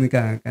zincinci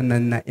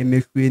kangakanani na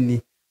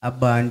emehlweni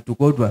abantu,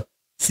 kodwa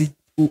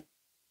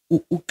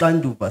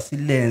uxanduva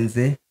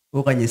silenze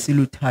okanye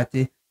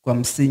siluthathe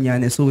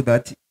kwamsinyane, so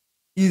that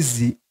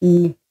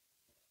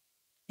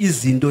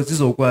izinto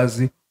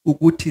zizokwazi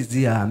ukuthi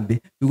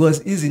zihambe,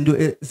 because izinto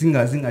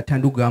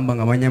zingathanda ukuhamba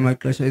ngamanye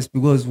amaxesha is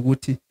because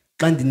ukuthi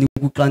xa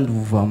ndinika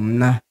uxanduva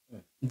mna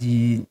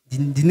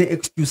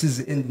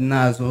ndine-excuses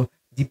endinazo,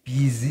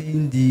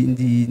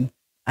 ndibhizi,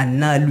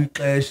 analo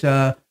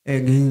ixesha,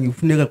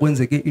 kufuneka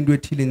kwenzeke into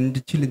ethile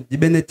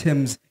ndibe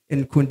nee-terms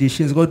and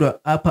conditions.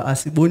 Kodwa apha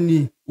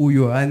asiboni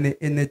uYohane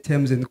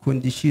ene-terms and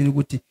conditions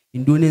ukuthi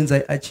yintoni enza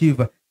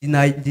i-achieve.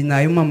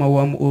 Ndinayo umama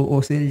wam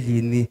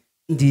osendlini,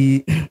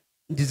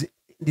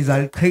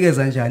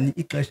 ndizaliqhekeza njani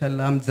ixesha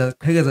lam,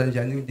 ndizaliqhekeza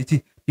njani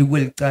ndithi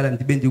ndikweli cala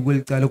ndibe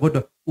ndikweli cala,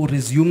 kodwa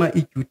uresume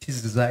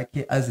ii-duties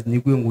zakhe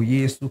azinikwe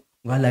nguYesu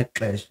ngalaa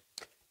xesha.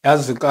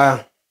 Yazi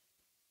xa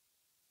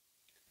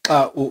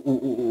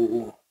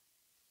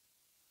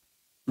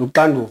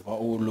luxanduva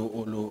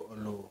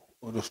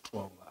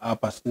olustrong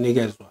apha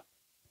sinikezwa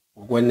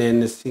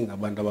ngokwenene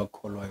singabantu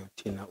abakholwayo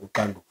thina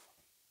uxanduva.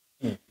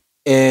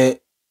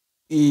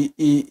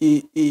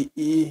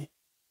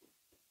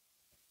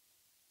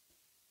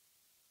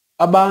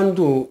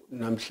 Abantu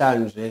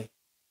namhlanje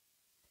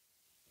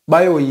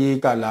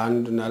bayoyika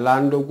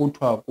laa nto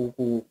kuthiwa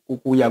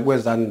kukuya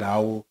kweza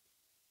ndawo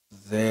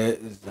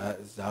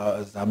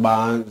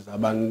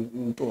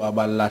zabantu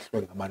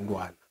abalahlwe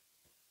ngabantwana.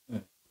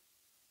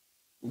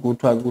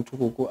 Kuthiwa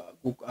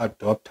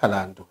kuku-adoptha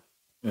laa nto.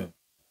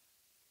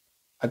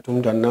 Athi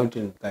umntwana nawuthi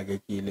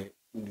ndixakekile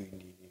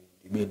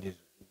ndibe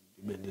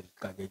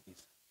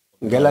ndizixakekisa.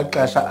 Ngela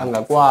xesha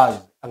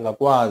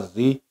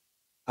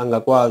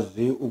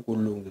angakwazi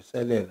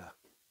ukulungiselela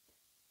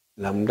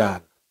laa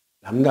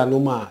mntana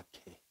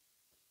umakhe,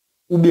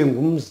 ube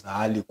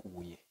ngumzali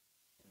kuye.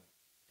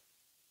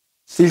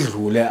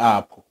 Sidlule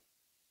apho.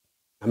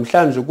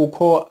 Namhlanje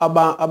kukho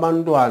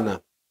abantwana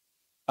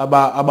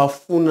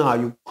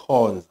abafunayo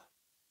ukukhonza,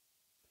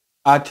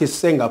 athi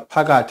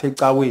sengaphakathi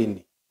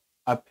ecaweni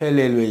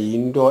aphelelwe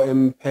yinto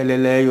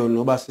empheleleyo,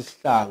 noba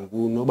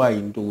sisihlangu noba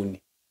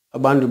yintoni.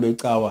 Abantu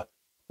becawa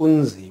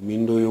kunzima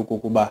into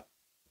yokokuba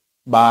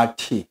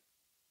bathi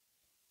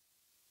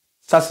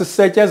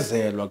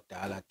sasisetyezelwa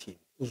kudala thina.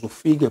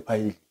 Uzufike phaa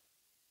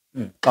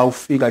endlini, xa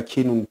ufika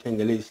tyhini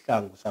undithengele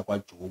isihlangu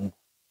sakwaJumbu,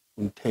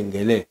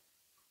 undithengele,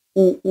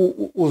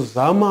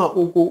 uzama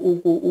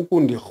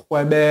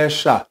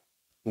ukundirhwebesha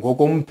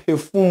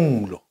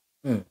ngokomphefumlo.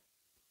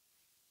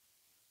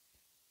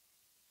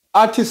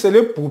 Athi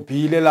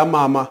selebhubhile laa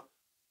mama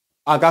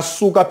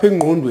akasuka apha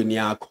engqondweni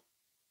yakho.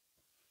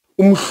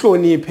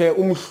 Umhloniphe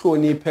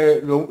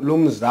lo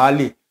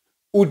mzali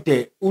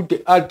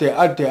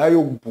ade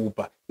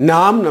ayokubhubha.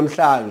 Nam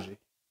namhlanje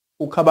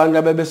kukho abantu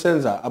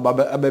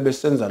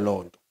abebesenza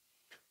loo nto.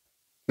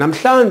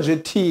 Namhlanje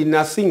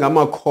thina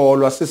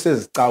singamakholwa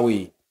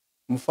sisezicaweni.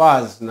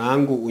 Mfazi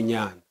nanku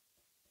uNyana,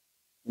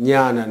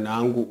 Nyana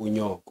nanku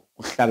uNyoko,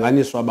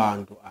 kuhlanganiswa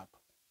abantu apha.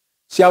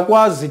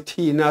 Siyakwazi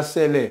thina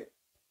sele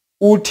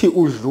uthi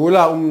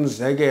udlula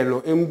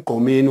umzekelo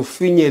emgqomeni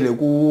ufinyele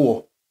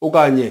kuwo,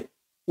 okanye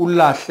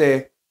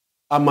ulahle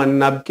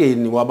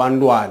amanapukeni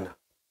wabantwana,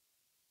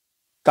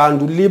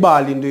 kanti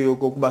ulibala into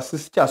yokokuba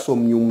sisitya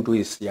somnye umntu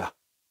esiya.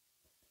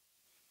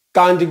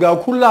 Kanti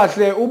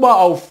kakhulahle uba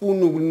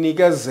awufuni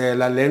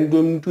ukunikezela le nto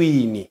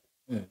emntwini,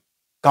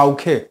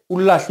 kawukhe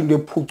ulahle into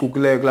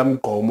ephucukileyo kulaa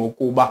mgqomo,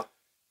 kuba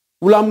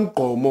kulaa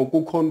mgqomo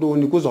kukho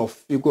ntoni,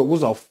 kuzawufika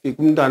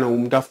umntana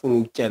womntu afuna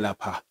ukutyela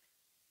phaa.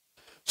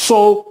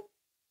 So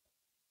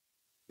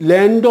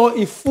le nto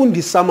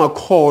ifundisa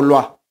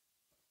amakholwa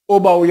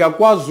oba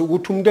uyakwazi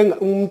ukuthi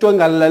umuntu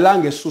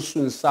engalalanga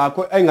esuswini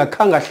sakho,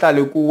 engakhange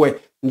ahlale kuwe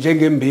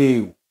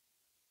njengembewu,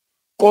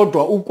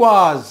 kodwa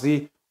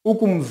ukwazi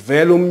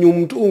ukumvela omnye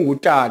umuntu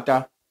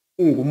ungutata,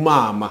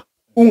 ungumama,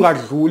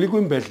 ungadluli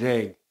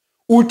kwimbedlenge.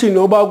 Uthi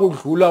noba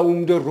kudlula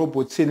umuntu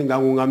erobhotsini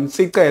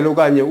ngangungamtsicela,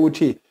 okanye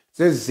uthi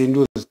zezi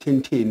zinto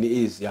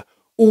zithinthini eziya.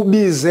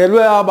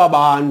 Ubizelwe aba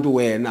bantu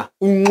wena,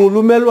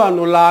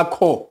 unxulumelwano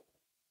lakho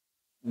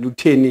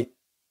lutheni?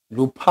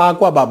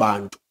 Luphakwa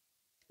babantu.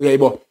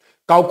 Uyayibo?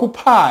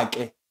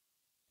 Kawukuphake,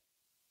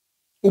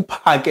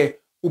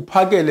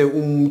 uphakele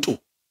umuntu.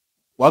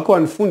 Wakho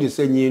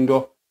wanifundisa enye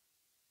into,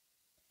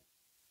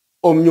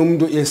 omnye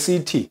umuntu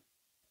esithi,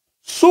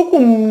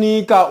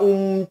 sukumnika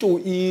umuntu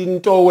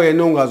into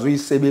wena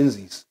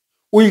ongazuyisebenzisa.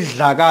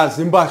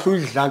 Uyidlakazi impahla,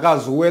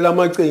 uyidlakazi uwela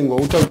amacingo,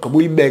 uthi awugqiba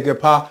uyibeke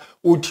phaa,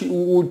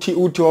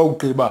 uthi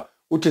wawugqiba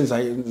uthi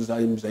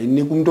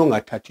ndizayinika umuntu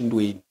ongathathi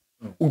ntweni.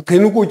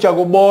 Ugcina ukutya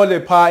kubole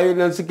phaa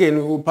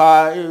enantsikeni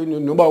phaa,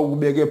 noba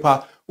ukubeke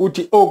phaa,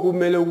 uthi oku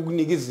kumele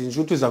ukunika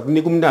izinja, uthi uza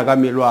kunika umntu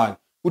akamelwane.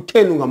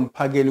 Utheni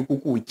ungamphakeli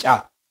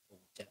kukutya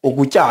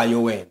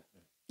okutyayo wena?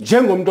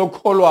 Njengomntu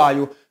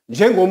okholwayo,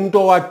 njengomntu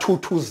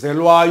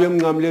owathuthuzelwayo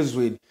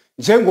emnqamlezweni,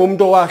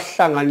 njengomntu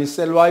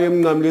owahlanganiselwayo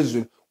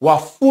emnqamlezweni,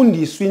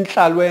 wafundiswa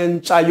intlalo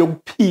entsha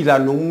yokuphila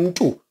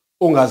nomntu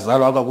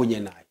ongazalwa kwakunye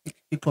naye.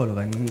 Ixolo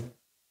kancinci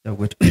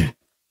yakwethu.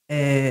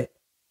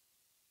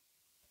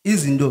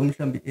 Izinto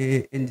mhlawumbi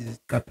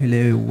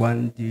endiziqapheleyo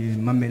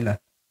ndimamela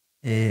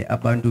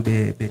abantu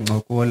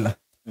bencokola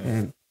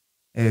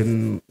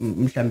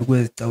mhlawumbi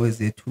kwezi cawe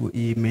zethu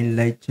i-main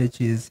light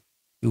churches,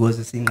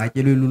 because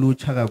sinqatyelwe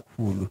lulutsha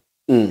kakhulu.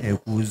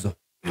 kuzo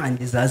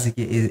angizazi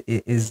ke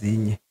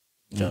ezinye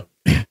Njalo.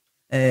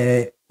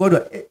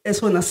 kodwa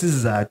esona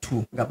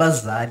sizathu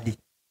ngabazali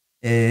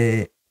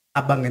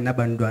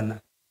abangenabantwana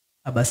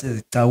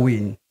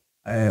abasezicaweni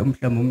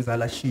mhlawumbe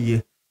umzali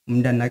ashiye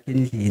umntana wakhe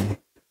endlini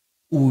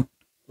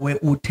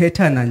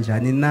uthethana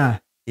njani na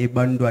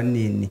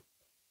ebantwaneni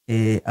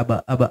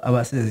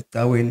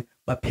abasezicaweni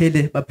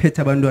baphele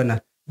baphethe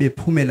abantwana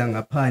bephumela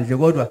ngaphandle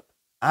kodwa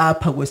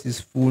apha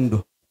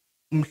kwesisifundo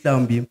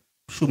mhlawumbe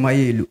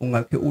uShumayeli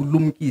ungakhe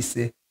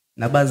ulumkise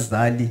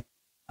nabazali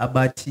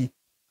abathi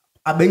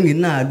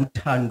abengenalo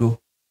uthando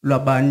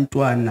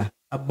lwabantwana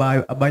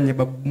abanye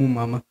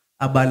babumama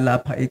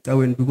abalapha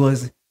ecaweni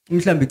because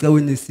mhlawumbe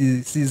ecaweni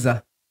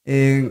siza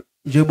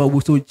njengoba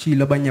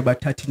ubusotshilo abanye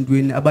bathatha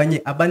intweni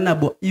abanye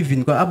abanabo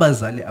even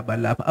kwaabazali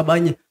abalapha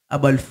abanye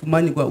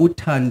abalifumani kwa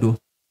uthando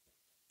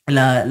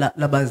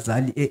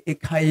labazali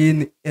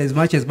ekhayeni as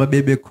much as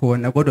babebe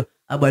khona kodwa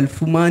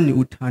abalifumani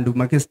uthando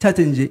make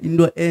sithathe nje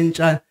into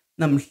entsha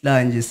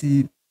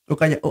namhlanje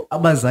okanye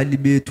abazali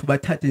bethu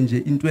bathathe nje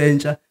into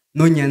entsha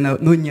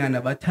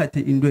nonyana bathathe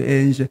into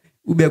entsha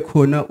ube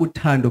khona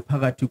uthando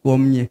phakathi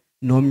komnye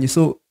nomnye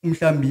so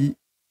mhlambi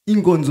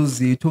inkonzo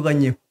zethu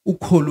okanye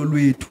ukholo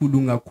lwethu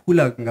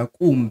lungakhula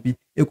ngakumbi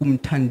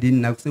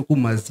ekumthandeni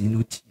nakusekumazini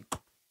uThixo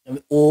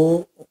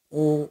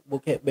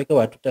beke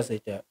wathi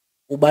uTaseta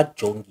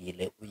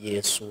ubajongile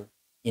uYesu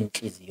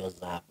inhliziyo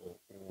zabo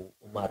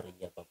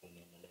uMaria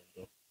kwakunye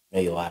nalento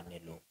noYohane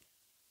lo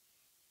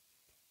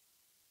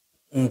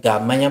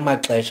ngamanye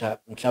amaxesha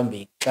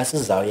mhlawumbe xa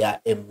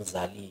sizawuya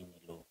emzalini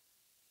lo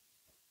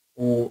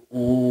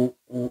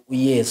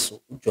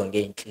uYesu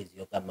ujonge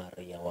inhliziyo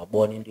kaMaria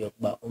wabona into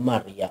yokuba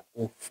uMaria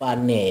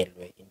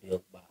ufanelwe into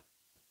yokuba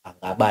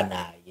angaba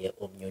naye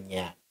omnye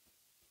uNyana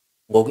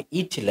ngoku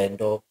ithi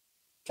lento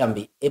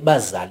mhlawumbe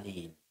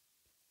ebazalini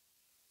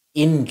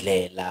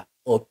indlela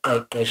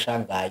oqeqesha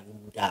ngayo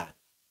umntana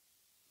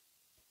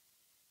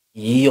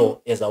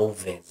yiyo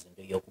ezawuveza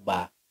into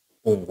yokuba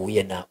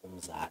unguye na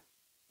umzali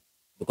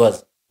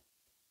because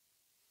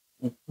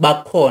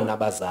bakhona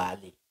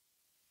abazali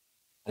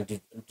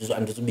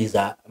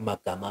andizubiza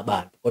amagama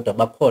abantu kodwa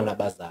bakhona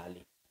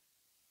abazali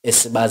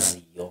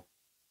esibaziyo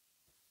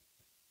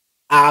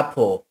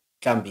apho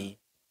mhlambi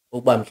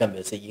ukuba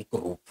mhlambe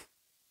seyigroup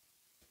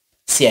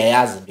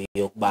siyayazi into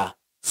yokuba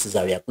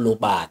sizawuya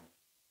kulobani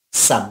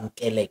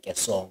samkeleke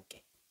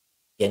sonke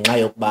ngenxa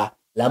yokuba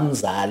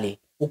lamzali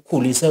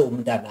ukhulise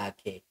umntana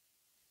wakhe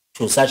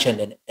to such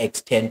an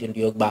extent into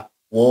yokuba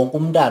wonke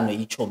umntana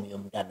ichomi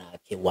yomntana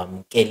wakhe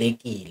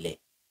wamkelekile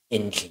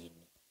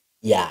endlini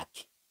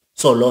yakhe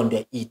so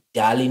lonto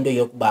idala into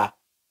yokuba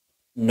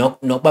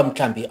nokuba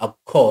mhlambi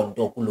akukho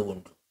nto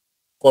kuluntu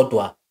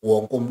kodwa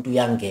wonke umuntu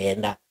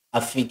uyangena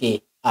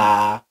afike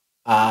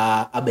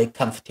abe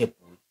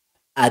comfortable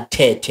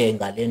athethe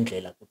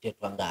ngalendlela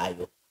kuthethwa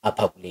ngayo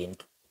apha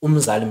kulendlu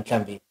umzali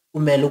mhlambi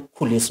kumele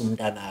ukukhulisa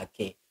umntana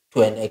wakhe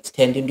to an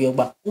extent into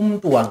yokuba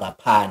umuntu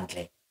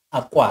wangaphandle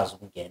akwazi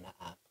ukungena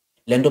apha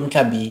lento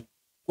mhlambi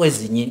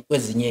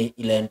kwezinye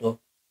ilento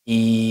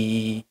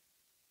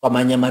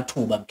kwamanye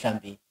amathuba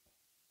mhlambi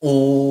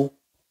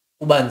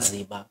kuba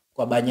nzima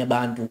kwabanye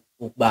abantu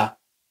ukuba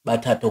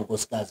bathathe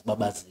unkosikazi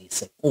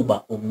babazise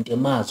kuba umuntu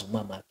emazi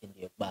umama wakhe into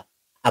yokuba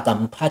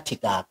akamphathi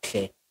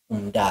kakuhle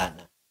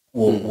umntana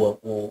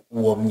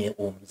womnye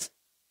umzi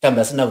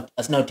mhlawumbe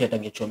asinawuthetha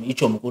ngechomi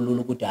ichomi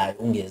kulula ukuthi hayi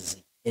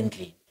ungezi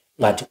endlini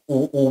but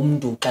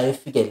umuntu xa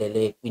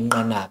efikelele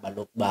kwinqanaba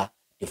lokuba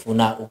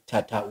ndifuna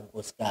ukuthatha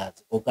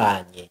unkosikazi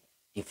okanye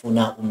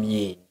ndifuna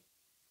umyeni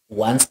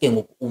once ke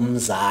ngoku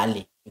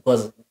umzali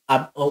because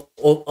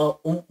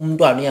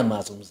umntwana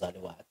uyamazi umzali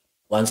wakhe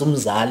once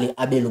umzali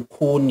abe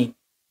lukhuni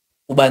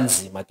kuba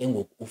nzima ke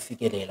ngoku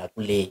ufikelela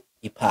kule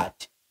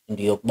iphathi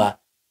into yokuba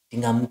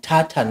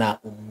ndingamthatha na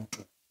umuntu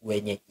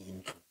wenye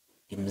indlu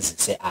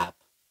ndimzise apha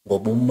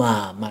ngoba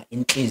umama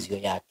inhliziyo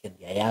yakhe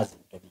ndiyayazi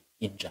into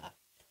injalo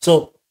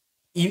so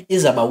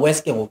izaba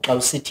worse ke ngoku xa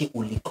usithi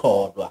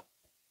ulikholwa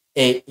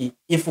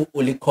if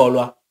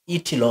ulikholwa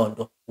ithi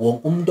lonto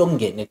wonke umuntu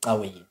ongena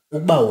ecaweni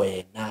ukuba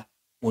wena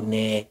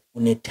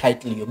une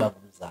title yoba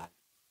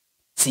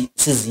ngumzali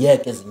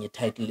siziyeke ezinye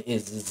title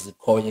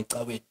ezizikhoyo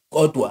ecaweni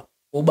kodwa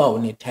uba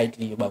une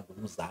title yoba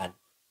ngumzali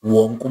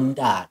wonke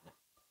umntana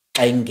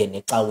xa ingena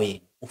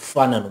ecaweni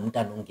ufana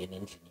nomntana ongena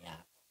endlini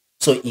yakho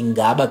so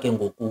ingaba ke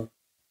ngoku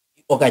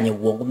okanye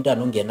wonke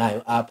umntana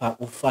ongenayo apha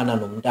ufana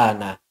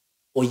nomntana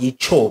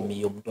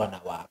oyichomi yomntwana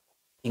wakho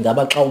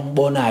ingaba xa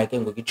umbonayo ke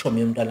ngoku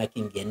ichomi yomntwana wakhe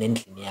ingena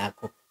endlini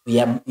yakho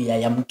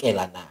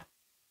uyayamkela na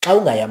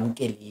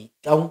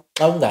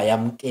xa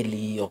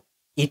ungayamkeliyo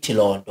ithi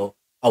lonto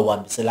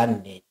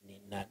awuhambiselani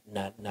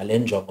nale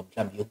njongo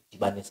mhlawumbi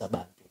yokudibanisa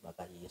abantu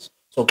bakaYesu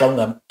so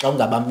xa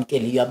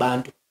ungabamkeliyo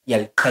abantu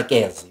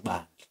iyaliqhekeza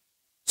ibandla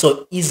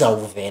so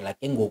izawuvela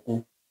ke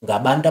ngoku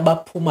ngabantu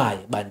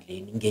abaphumayo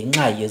ebandleni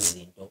ngenxa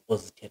yezinto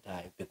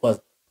ozithethayo because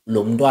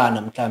lo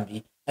mntwana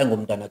mhlawumbi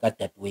ayingomntana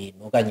kadadewenu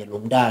okanye lo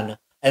mntana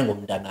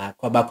ayingomntana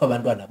akho abakho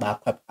abantwana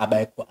bakho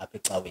abekho apha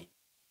ecaweni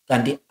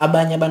kanti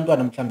abanye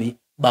abantwana mhlawumbi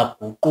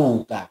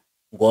baguquka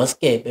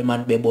ngoske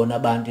bemani bebona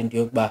abantu into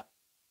yokuba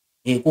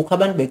kukho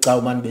abantu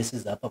becawa mani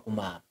besiza apha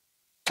kumama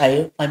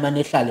xa imane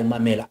ehlala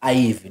emamela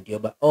ayive into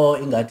yoba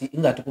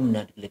ingathi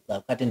kumnandi kule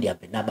cawa kade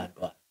ndihambe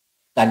nabantwana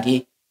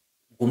kanti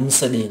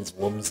ngumsebenzi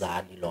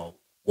womzali lowo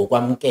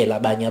ngokwamkela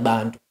abanye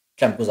abantu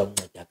mhlawumbi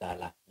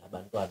kuzawuncedakala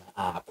nabantwana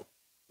abo.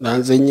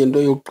 Nantsi enye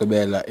into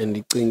yokugqibela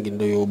endicinga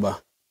into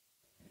yoba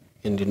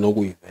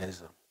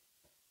endinokuyiveza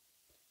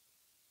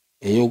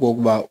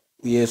yeyokokuba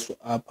uYesu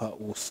apha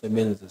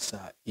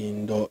usebenzisa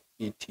into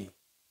ithi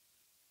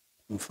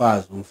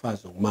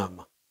umfazi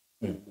ngumama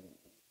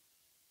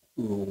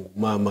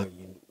ngumama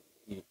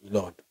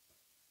yiloo nto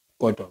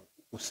kodwa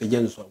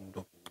usetyenziswa umuntu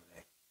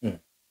obhinqileyo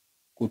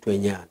kuthiwe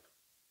nyana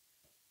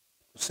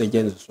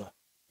usetyenziswa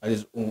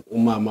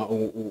umama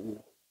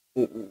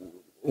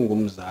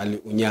ungumzali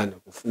unyana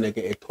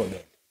kufuneke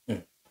ethobele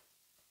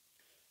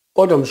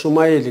kodwa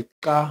mshumayeli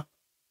xa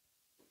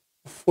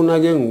ufuna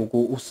ke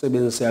ngoku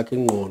usebenzise yakhe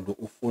ingqondo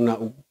ufuna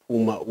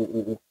ukuphuma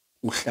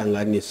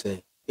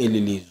uhlanganise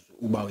ILizwi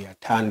uba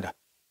uyathanda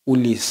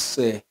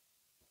ulise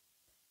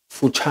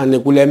futshane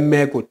kule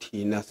meko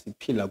thina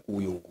siphila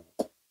kuyo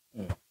ngoku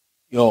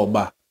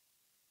yoba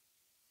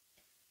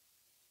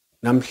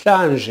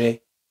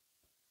namhlanje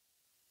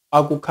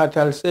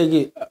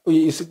akukhathaliseki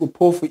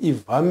isikuphofu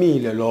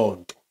ivamile loo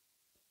nto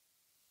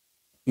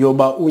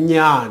yoba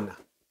unyana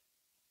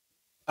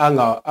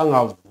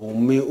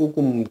angavumi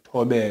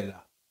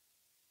ukumthobela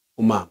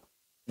umama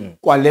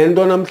kwale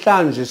nto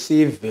namhlanje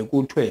sive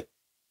kuthiwe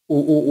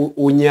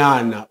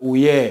unyana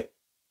uye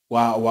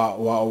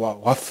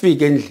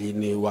wafika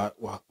endlini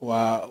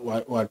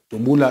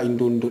wadubula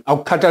into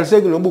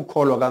akukhathaliseki noba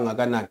ukholwa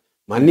kangakanani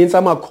manintsi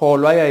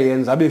amakholwa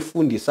ayayenza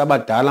abefundisa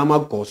abadala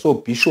amagosa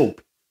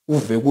oobhishophu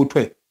uve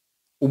kuthiwe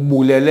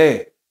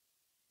ubulele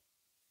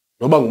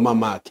noba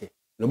ngumamakhe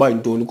noba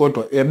yintoni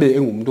kodwa ebe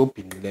engumntu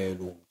obhinqileyo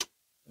lo mntu.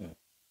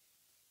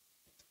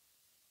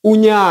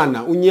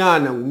 unyana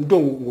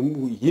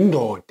ngumuntu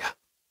yindoda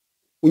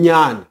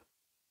unyana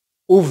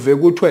uve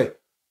kuthiwe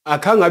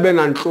akhange abe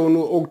nantloni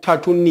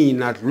okuthatha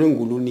unina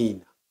adlwengula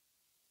unina.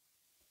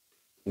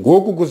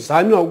 Ngoku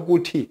kuzanywa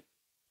ukuthi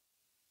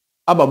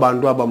aba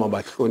bantu aba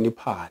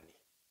mabahloniphane.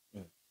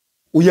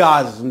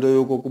 Uyazi into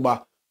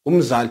yokokuba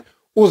umzali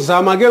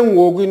uzama ke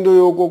ngoku into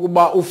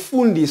yokokuba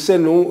ufundise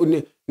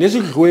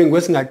nesidlwengu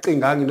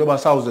esingacinganga into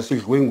basawuze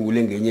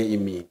sidlwengule ngenye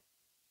imini.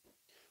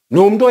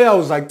 Nomuntu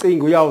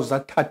oyawuzacinga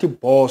uyawuzathatha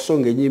ibhoso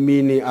ngenye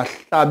imini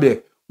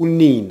ahlabe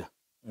unina.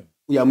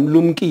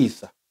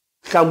 Uyamlumkisa.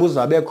 Mhlawumbe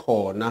uzabe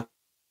khona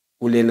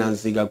kule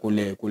nanzika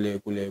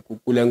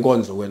kule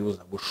nkonzo wena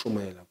uzabe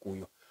ushumayela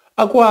kuyo.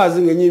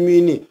 Akwazi ngenye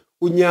imini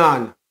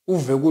unyana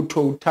uve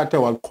kuthiwa uthathe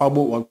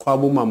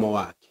waqhwaba umama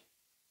wakhe.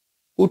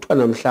 Kuthiwa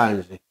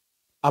namhlanje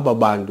aba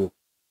bantu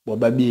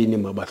bobabini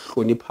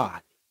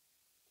mabahloniphane.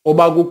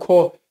 Oba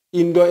kukho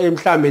into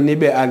emhlambe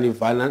nibe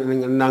anivana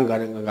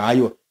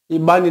ngayo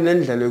ibani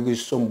nendlela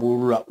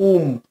yokuyisombulula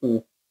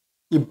umpu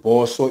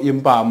ibhoso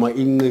impama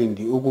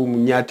inqindi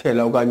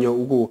ukumnyathela okanye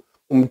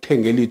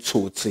umthengela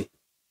itsotsi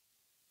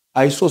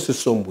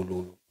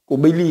ayisosisombululo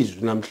kuba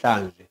ILizwi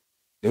namhlanje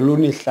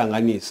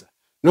lelonihlanganisa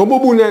noba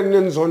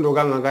ubunenzondo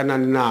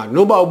kangakanani na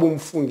noba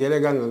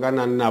ubumfungele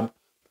kangakanani nabo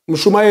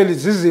mshumayeli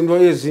zizinto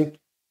ezi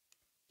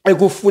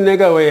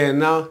ekufuneka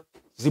wena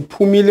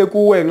ziphumile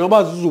kuwe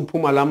noba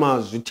zizuphuma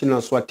lamazwi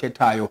thina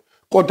siwathethayo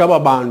kodwa aba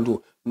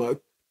bantu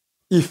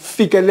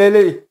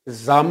ifikelele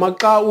zama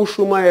xa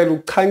ushumayela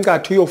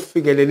ukhankatha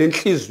uyofikelela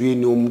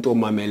enhliziyweni umuntu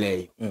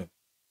omameleyo.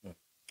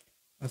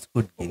 That's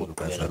good thing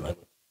ukazalwa.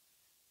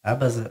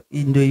 Abaza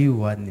into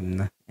yi-one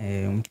mina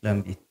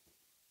mhlambi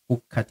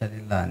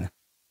ukukhathalelana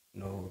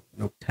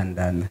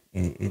nokuthandana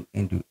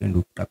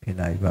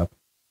endukuqaphelayo baba.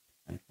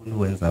 Andifuna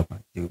ukwenza apha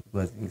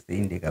because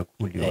ngiseyinde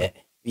kakhulu yona.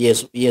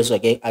 Yesu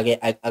ake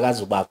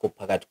akazubakho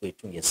phakathi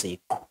kwethu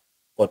ngesiqu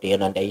kodwa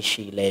yena nto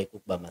ayishiyile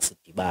ukuba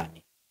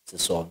masidibane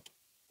sisonke.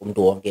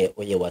 Umuntu wonke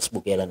oye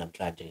wasibukela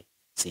namhlanje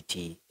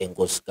sithi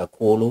enkosi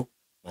kakhulu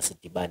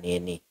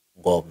masidibaneni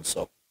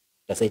ngomso.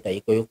 Ngasayida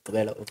yikho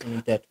yokugqibela ufuna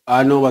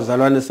umthetho. No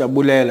bazalwane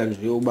siyabulela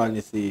nje uba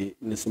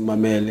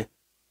nisimamele.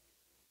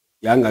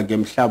 Yanga ke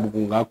mhlaba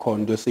kungakho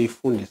into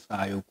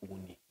esiyifundisayo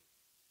kuni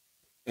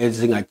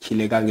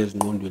ezingakhilekanga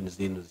ezingqondweni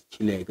zenu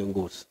zikhileke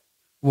Nkosi.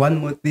 One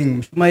more thing,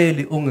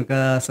 Mshumayeli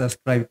ongaka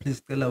subscribe,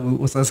 please cela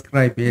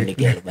usubscribe.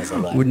 Unikele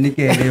bazalwane.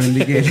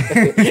 Unikele.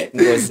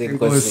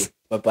 Nkosi.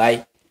 Bye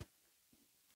bye.